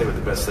 let me just tell you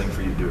what the best thing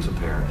for you to do as a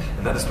parent,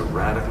 and that is to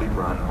radically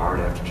run hard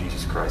after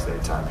Jesus Christ at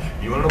any time.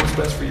 You want to know what's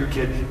best for your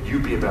kid? You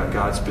be about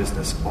God's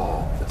business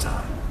all the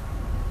time.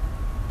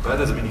 But that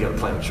doesn't mean you got to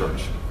plant a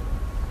church.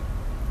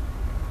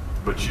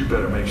 But you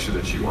better make sure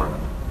that you are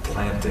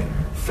planting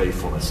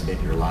faithfulness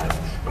in your life.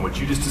 And what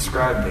you just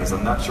described to me is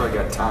I'm not sure I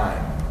got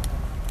time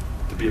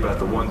to be about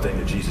the one thing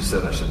that Jesus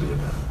said I should be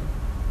about.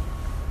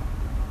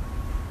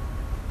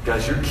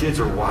 Guys, your kids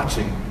are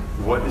watching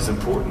what is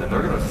important, and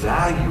they're going to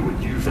value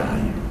what you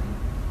value.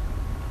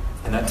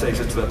 And that takes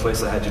us to that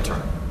place I had you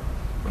turn.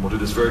 And we'll do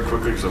this very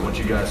quickly because I want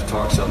you guys to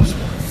talk some this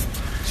morning.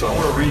 So I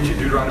want to read you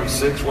Deuteronomy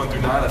 6, 1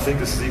 through 9. I think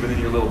this is even in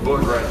your little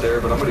book right there,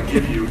 but I'm going to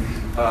give you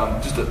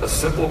just a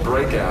simple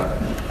breakout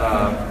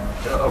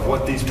of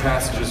what these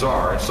passages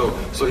are. And so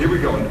here we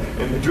go.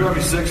 In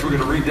Deuteronomy 6, we're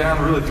going to read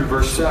down really through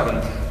verse 7.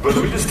 But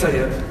let me just tell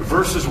you,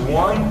 verses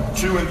 1,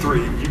 2, and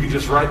 3, you can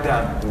just write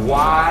down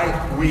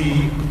why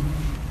we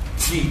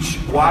teach,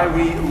 why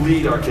we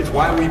lead our kids,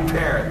 why we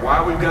parent,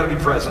 why we've got to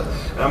be present.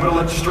 And I'm going to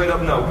let you straight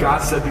up know, God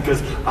said,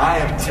 because I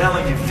am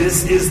telling you,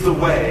 this is the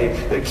way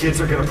that kids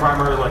are going to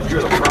primarily learn.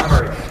 You're the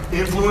primary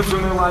influencer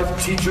in their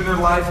life, teacher in their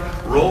life,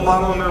 role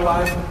model in their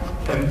life.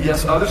 And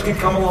yes, others can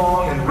come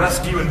along and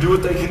rescue and do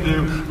what they can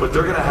do, but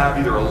they're going to have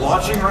either a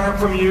launching ramp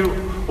from you,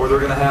 or they're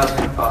going to have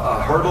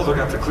a hurdle they're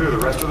going to have to clear the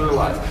rest of their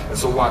life. And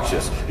so watch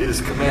this. It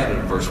is commanded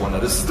in verse 1. Now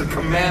this is the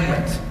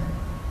commandment.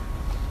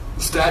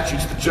 The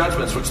statutes, the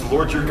judgments, which the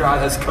Lord your God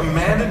has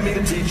commanded me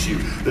to teach you,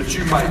 that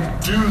you might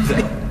do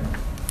them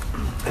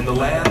in the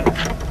land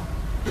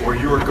where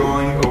you are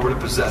going over to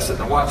possess it.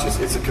 Now watch this.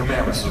 It's a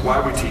commandment. This is why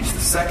we teach. The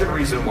second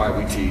reason why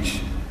we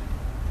teach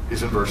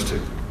is in verse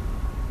 2.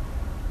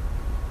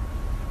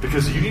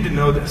 Because you need to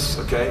know this,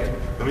 okay?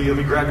 Let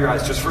me grab your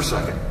eyes just for a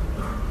second.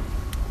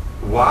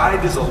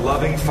 Why does a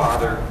loving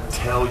father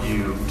tell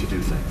you to do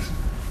things?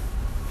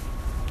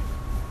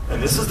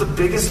 And this is the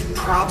biggest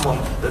problem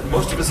that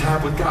most of us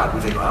have with God.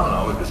 We think, I don't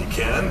know, because he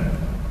can.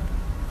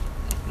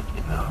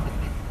 No.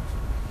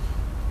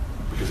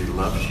 Because he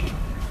loves you.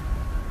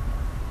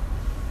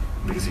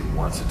 Because he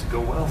wants it to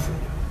go well for you.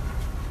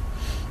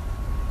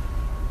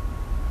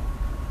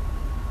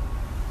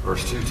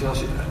 Verse 2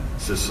 tells you that.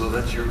 It says, so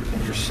that your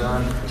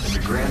son and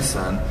your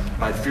grandson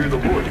might fear the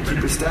Lord, to keep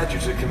his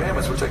statutes and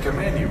commandments, which I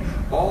command you,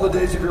 all the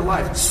days of your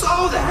life,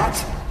 so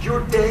that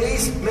your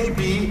days may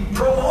be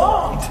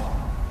prolonged.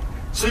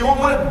 So you won't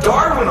win a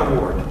Darwin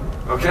Award,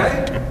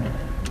 okay?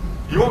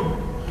 You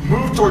won't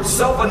move towards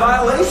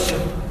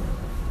self-annihilation,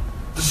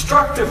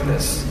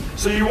 destructiveness,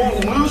 so you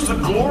won't lose the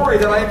glory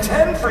that I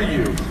intend for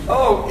you.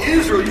 Oh,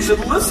 Israel, you should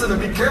listen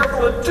and be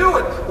careful to do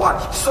it. Why?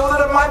 So that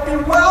it might be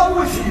well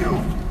with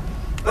you.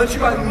 That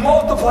you might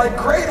multiply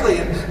greatly,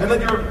 and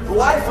that your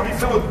life would be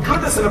filled with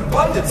goodness and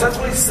abundance. That's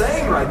what he's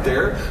saying right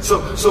there.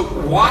 So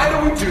why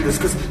do we do this?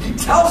 Because he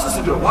tells us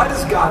to do it. Why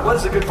does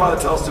a good father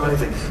tell us to do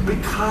anything?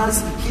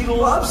 Because he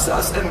loves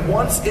us and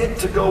wants it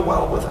to go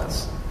well with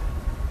us.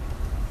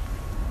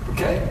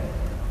 Okay?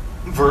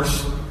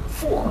 Verse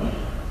 4.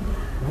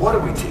 What do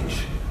we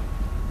teach?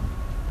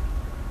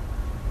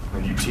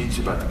 And you teach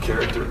about the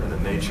character and the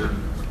nature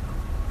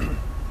and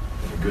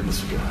the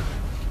goodness of God.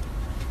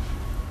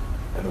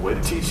 And the way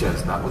to teach that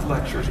is not with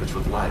lectures, it's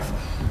with life.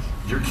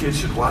 Your kids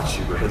should watch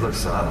you. Go, hey, look,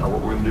 son, I don't know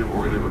what we're going to do, but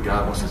we're going to do what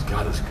God wants. Because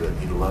God is good.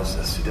 He loves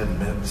us. He doesn't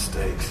make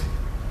mistakes.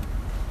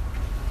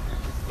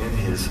 In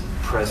his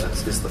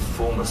presence is the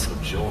fullness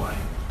of joy.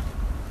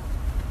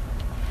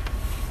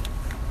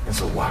 And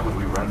so why would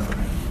we run from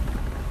him?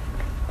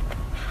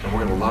 And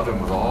we're going to love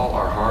him with all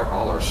our heart,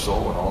 all our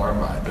soul, and all our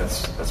mind.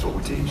 That's what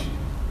we teach.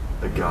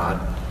 That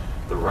God,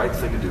 the right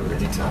thing to do at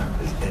any time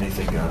is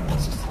anything God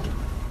wants us to do.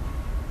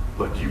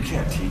 Look, you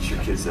can't teach your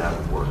kids that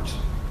with words.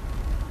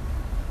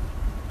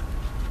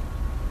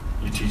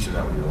 You teach them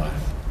that with your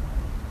life.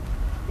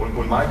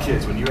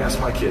 When you ask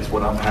my kids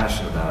what I'm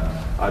passionate about,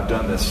 I've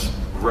done this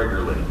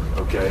regularly,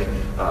 okay?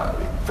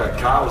 In fact,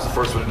 Kyle was the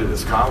first one to do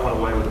this. Kyle went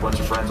away with a bunch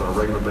of friends on a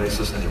regular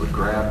basis, and he would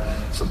grab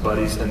some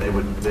buddies, and they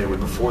would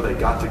before they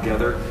got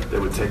together, they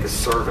would take a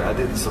survey. I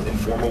did it in some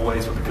informal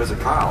ways, but because of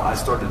Kyle, I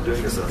started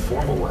doing this in a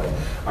formal way.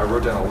 I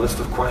wrote down a list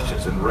of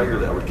questions, and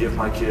regularly I would give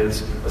my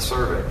kids a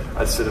survey.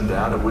 I'd sit them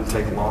down. It wouldn't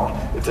take long.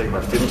 It'd take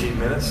about 15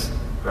 minutes,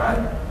 right?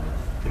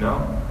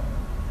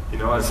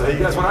 I'd say, hey,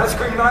 you guys want ice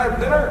cream tonight at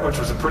dinner? Which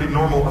was a pretty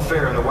normal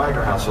affair in the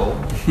Wagner household.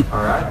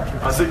 All right?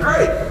 I'd say,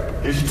 great.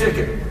 Here's your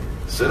ticket.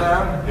 Sit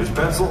down. Here's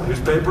pencil. Here's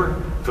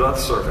paper. Fill out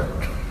the survey.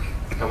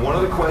 And one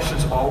of the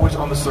questions always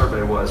on the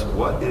survey was,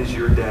 what is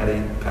your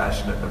daddy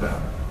passionate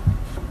about?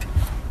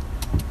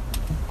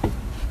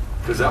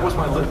 Because that was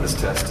my litmus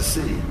test to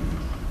see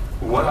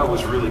what I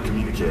was really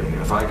communicating.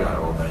 And if I got,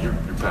 oh, man,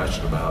 you're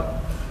passionate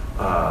about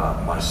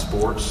my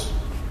sports.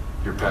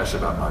 You're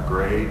passionate about my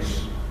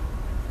grades.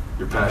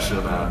 You're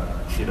passionate about,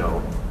 I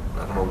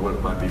don't know what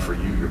it might be for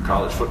you, your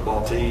college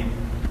football team,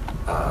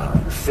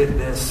 your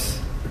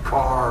fitness, your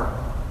car.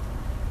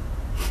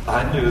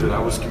 I knew that I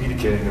was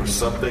communicating there was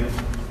something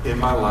in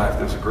my life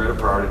that was a greater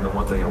priority than the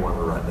one thing I wanted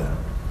to write down.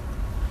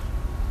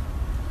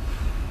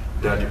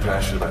 Dad, you're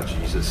passionate about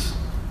Jesus,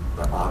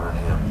 about honoring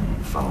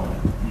him, following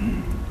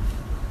him.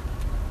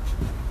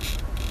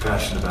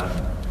 Passionate about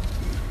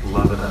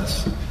loving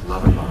us,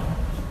 loving mom.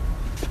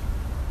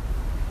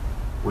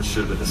 Which should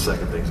have been the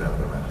second things out of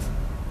their mouth.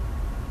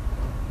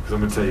 Because I'm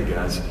going to tell you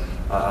guys,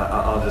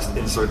 I'll just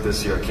insert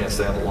this here. I can't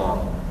stay on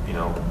long,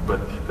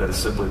 but that is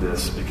simply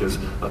this. Because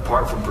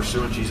apart from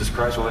pursuing Jesus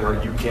Christ,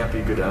 you can't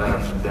be a good dad. I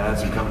have some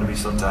dads who come to me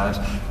sometimes.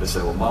 They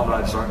say, well, Mom and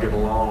I just aren't getting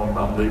along.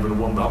 I'm leaving the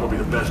woman, but I'm going to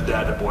be the best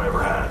dad that boy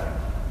ever had.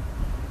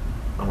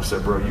 I'm going to say,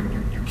 bro,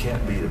 you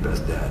can't be the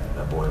best dad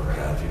that boy ever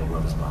had if you don't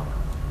love his mama.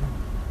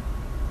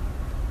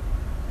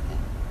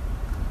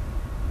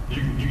 You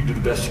can do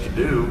the best you can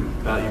do.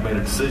 Now you made a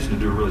decision to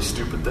do a really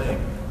stupid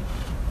thing.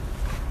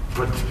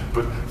 But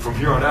from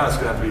here on out, it's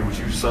going to have to be, would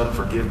you, son,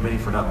 forgive me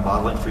for not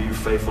modeling for you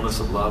faithfulness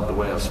and love the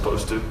way I was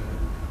supposed to?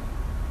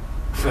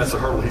 That's a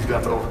hurdle he's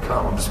got to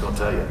overcome. I'm just going to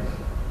tell you.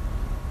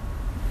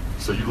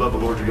 So you love the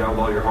Lord your God with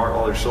all your heart,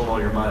 all your soul, and all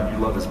your mind.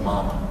 You love his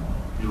mama.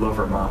 You love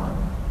her mama.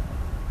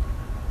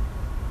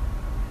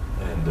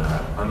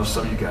 And I know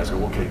some of you guys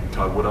go, okay,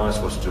 Todd, what am I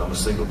supposed to do? I'm a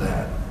single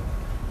dad.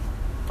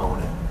 Own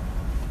it.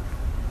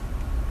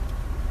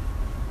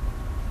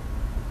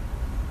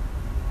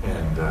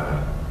 And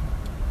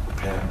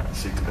repent,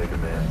 seek to make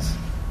amends,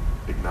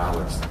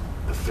 acknowledge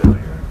the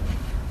failure.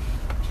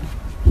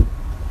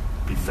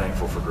 Be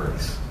thankful for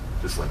grace,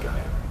 just like I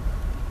am.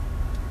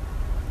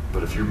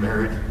 But if you're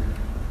married,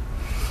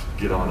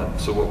 get on it.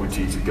 So what we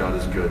teach that God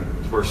is good.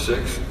 Verse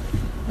 6.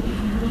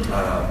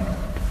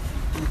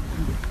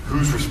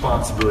 Whose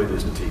responsibility it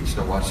is to teach?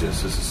 Now watch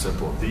this. This is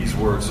simple. These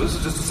words. This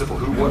is just a simple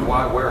who, what,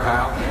 why, where,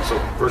 how. So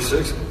verse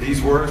 6. These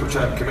words which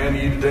I am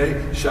commanding you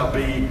today shall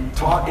be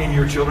taught in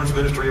your children's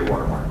ministry at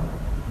Watermark.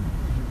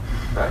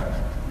 Right?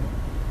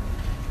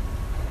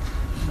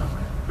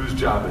 Whose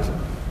job is it?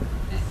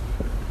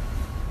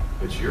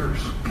 It's yours.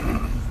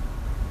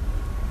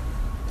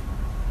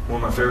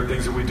 One of my favorite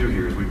things that we do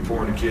here is we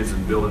pour into kids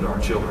and build into our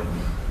children,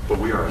 but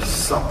we are a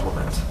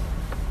supplement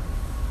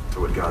to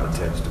what God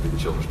intends to be the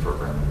children's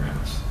program in your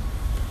house.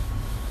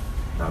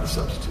 Not a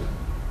substitute.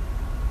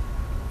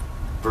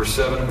 Verse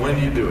 7, when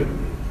do you do it?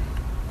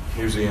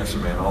 Here's the answer,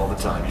 man, all the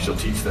time. You shall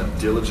teach them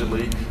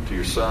diligently to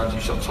your sons.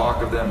 You shall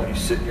talk of them when you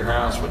sit in your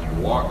house, when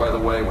you walk by the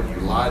way, when you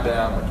lie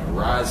down, when you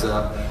rise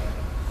up.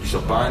 You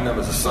shall bind them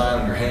as a sign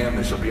on your hand.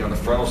 They shall be on the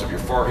frontals of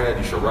your forehead.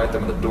 You shall write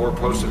them on the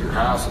doorposts of your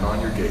house and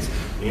on your gates.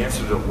 The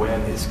answer to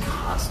when is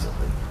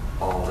constantly,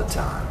 all the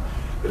time.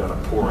 It ought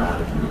to pour out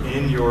of you.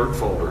 In your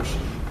folders,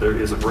 there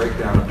is a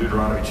breakdown of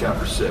Deuteronomy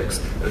chapter 6.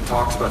 And it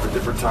talks about the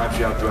different times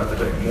you have throughout the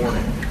day.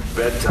 Morning,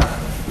 bedtime,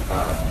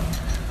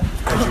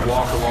 as you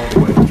walk along the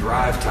way,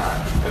 drive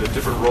time, and the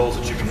different roles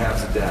that you can have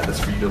as a dad. That's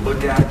for you to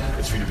look at.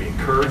 It's for you to be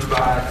encouraged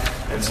by.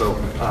 And so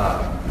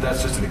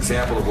that's just an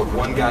example of what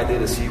one guy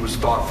did as he was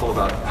thoughtful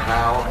about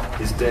how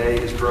his day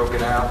is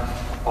broken out.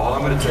 All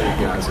I'm going to tell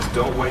you guys is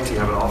don't wait till you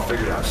have it all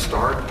figured out.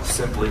 Start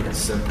simply and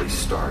simply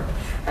start.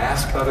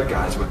 Ask other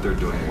guys what they're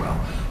doing well.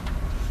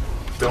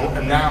 Don't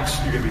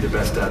announce you're going to be the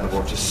best dad in the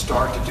world. Just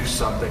start to do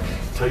something.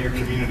 Tell your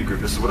community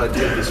group, this is what I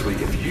did this week.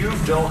 If you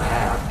don't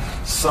have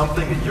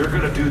something that you're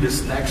going to do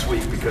this next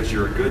week because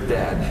you're a good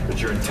dad,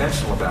 that you're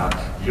intentional about,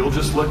 you'll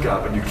just look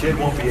up and your kid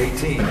won't be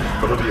 18,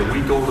 but he'll be a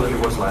week older than he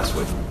was last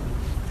week.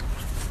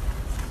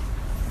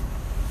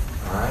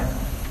 All right?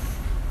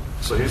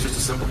 So here's just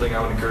a simple thing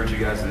I would encourage you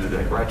guys to do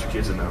today. Write your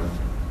kids a note.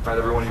 Write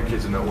every one of your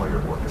kids a note while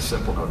you're at work. A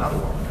simple note, not a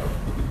long note.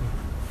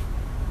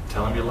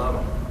 Tell them you love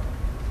them.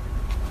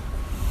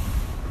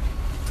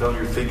 Tell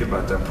them you're thinking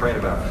about them, praying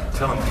about them.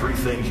 Tell them 3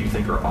 things you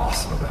think are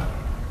awesome about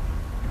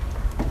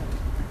them.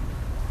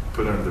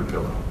 Put it under their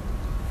pillow.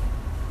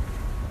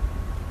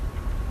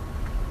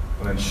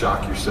 And then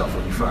shock yourself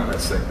when you find that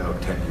same note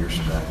 10 years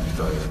from now and you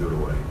thought you threw it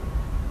away.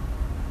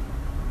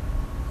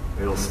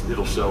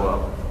 It'll show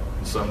up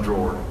in some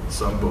drawer, in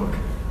some book.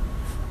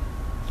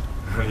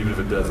 And even if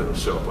it does, it'll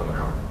show up on their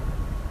heart.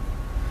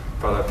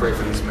 Father, I pray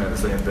for these men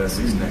as they invest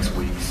these next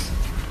weeks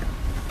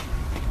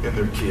in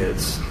their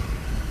kids,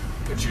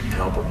 that you can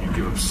help them. You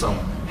give them some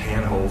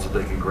handholds that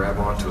they can grab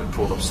onto and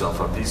pull themselves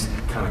up. These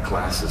kind of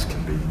classes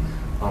can be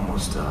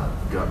almost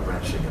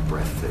gut-wrenching and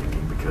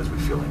breathtaking because we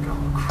feel like,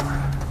 oh,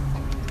 crap.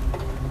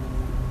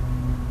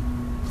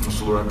 And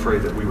so, Lord, I pray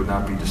that we would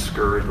not be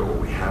discouraged by what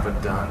we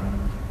haven't done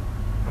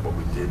and what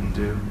we didn't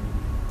do,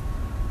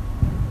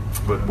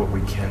 but what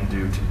we can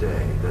do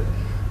today, that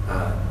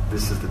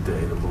this is the day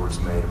the Lord's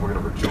made, and we're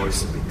going to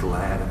rejoice and be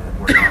glad in it.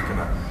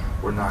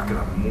 We're not going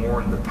to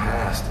mourn the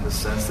past in the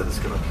sense that it's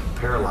going to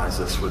paralyze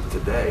us with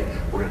today.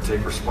 We're going to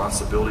take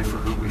responsibility for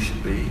who we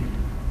should be.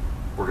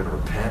 We're going to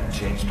repent and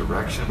change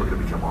direction. We're going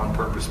to become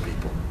on-purpose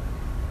people.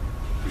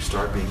 We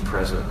start being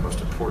present, the most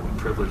important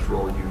privileged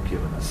role you've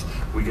given us.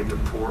 We get to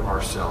pour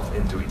ourselves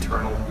into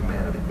eternal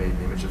humanity made in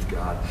the image of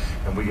God,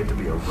 and we get to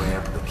be a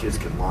ramp the kids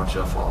can launch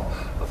off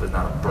of it,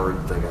 not a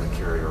burden they got to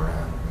carry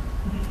around.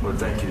 Lord,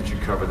 thank you that you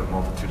cover the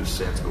multitude of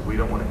sins, but we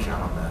don't want to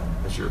count on that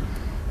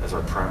as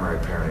our primary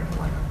parenting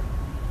plan.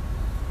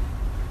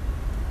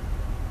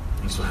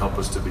 And so help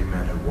us to be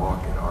men who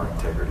walk in our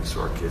integrity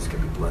so our kids can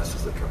be blessed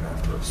as they come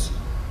after us.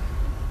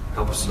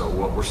 Help us to know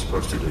what we're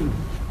supposed to do,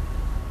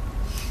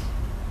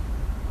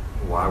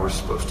 why we're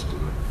supposed to do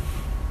it.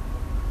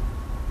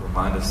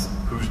 Remind us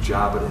whose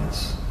job it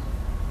is.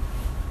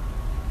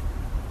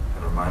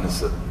 And remind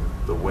us that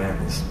the when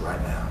is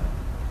right now,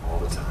 all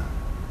the time.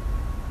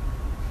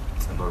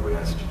 And Lord, we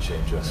ask that you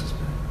change us as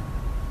men.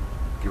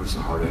 Give us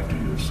a heart after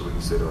you so we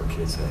can say to our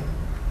kids, hey,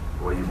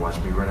 the way you've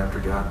watched me run after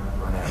God,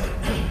 run after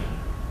him.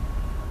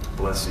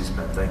 Bless these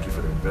men. Thank you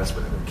for the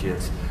investment in their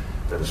kids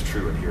that is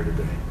true in here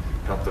today.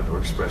 Help them to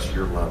express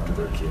your love to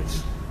their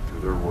kids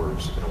through their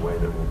words in a way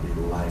that will be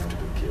life to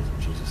their kids.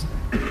 In Jesus'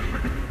 name.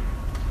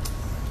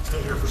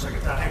 Still here for a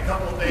second time. A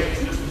couple of things,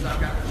 just as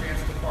I've got the chance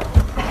to talk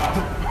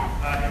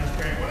about in this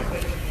parent. One of the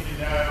things you need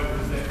to know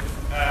is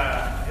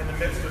that in the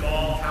midst of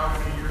all how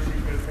many years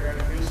he's been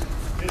parenting,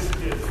 his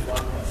kids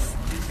love him.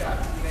 He's got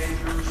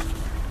teenagers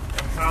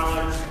and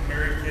college and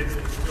married kids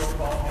that still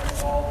call him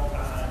all the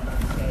time and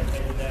say,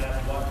 hey,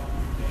 Dad, what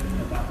do you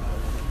think about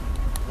this?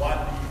 What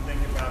do you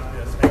think about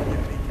this? Hey,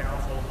 give me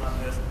counsel on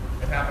this.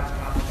 It happens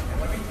constantly.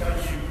 And let me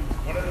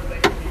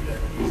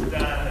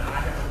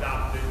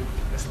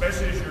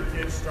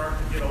start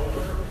to get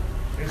older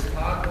is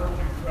Todd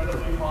worked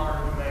incredibly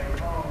hard to make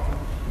home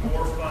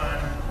more fun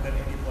than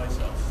any place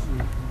else.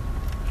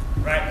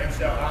 Right? And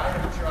so I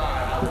have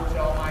tried. I will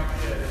tell my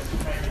kids,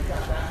 hey, you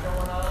got that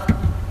going on?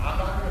 I'm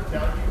not going to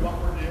tell you what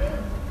we're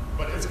doing,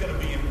 but it's going to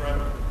be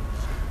incredible.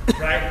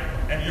 Right?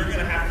 And you're going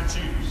to have to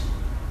choose,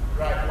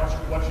 right,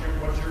 what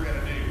you're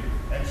going to do.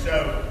 And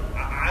so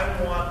I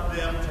want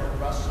them to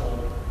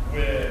wrestle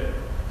with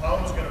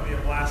home's going to be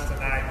a blast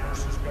tonight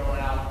versus going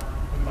out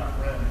with my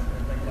friends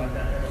and things like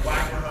that. And the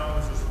Wagner home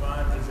is as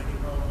fun as any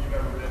home you've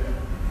ever been in.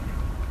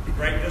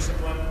 Great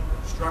discipline,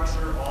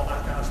 structure, all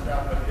that kind of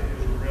stuff, but it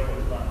is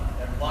really fun.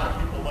 And a lot of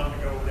people love to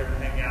go over there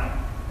and hang out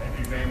and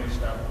do family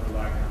stuff with the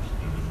Wagners.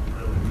 It is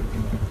really good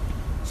fun.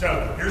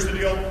 So here's the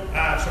deal.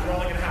 So we're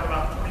only going to have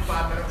about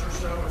 45 minutes or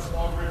so in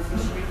small groups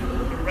this week.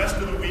 The rest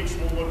of the weeks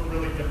will look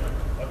really different.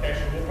 Okay,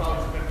 so we'll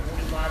probably spend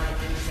 45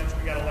 minutes since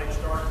we got a late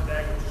start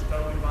today, which is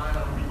totally fine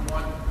on week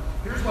one.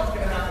 Here's what's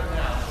going to happen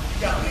now. So you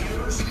got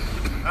leaders,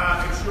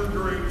 it's your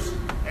groups,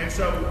 and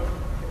so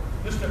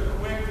just a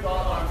quick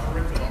thought on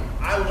curriculum.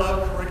 I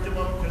love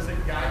curriculum because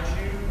it guides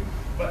you,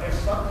 but if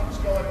something's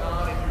going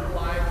on in your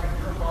life, in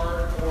your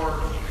heart,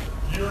 or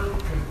you're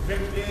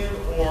convicted,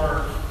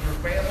 or your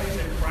family's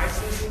in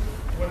crisis,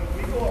 when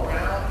we go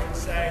around and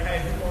say, hey,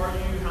 who are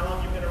you? How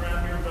long have you been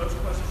around here? Those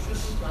questions,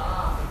 just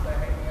stop and say,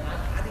 hey, man,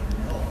 I need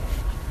help.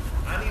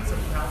 I need some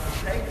help.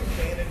 Take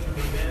advantage of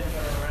the men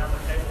that are around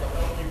the table to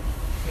help you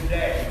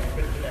today.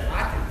 But today,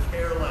 I could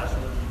care less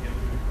whether you get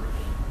through the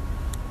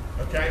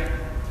curriculum. Okay?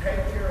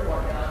 Take care of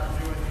what God's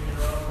doing in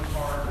your own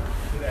heart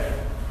today.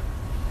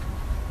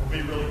 Will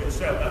be really good.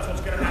 So that's what's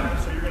going to happen.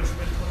 So you're going to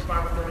spend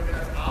 25 or 30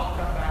 minutes. I'll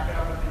come back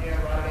up at the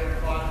end right at 8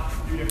 o'clock,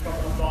 give you a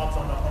couple of thoughts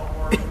on the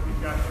homework that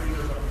we've got for you.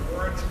 There's an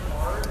orange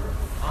card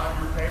on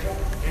your table.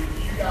 If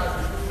you guys,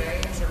 if your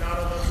names are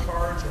not on those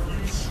cards, or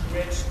you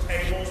switch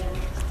tables,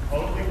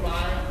 totally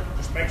fine.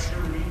 Just make sure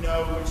we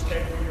know which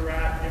table you're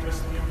at. Give us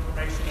the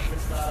information if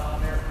it's not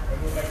on there, and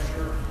we'll make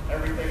sure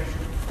everything's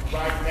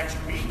right next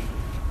week.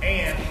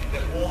 And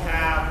that we'll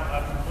have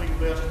a complete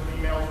list of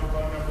emails and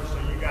phone numbers so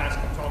you guys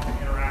can talk and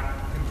interact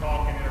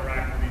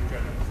with each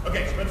other.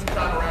 Okay, spend some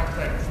time around.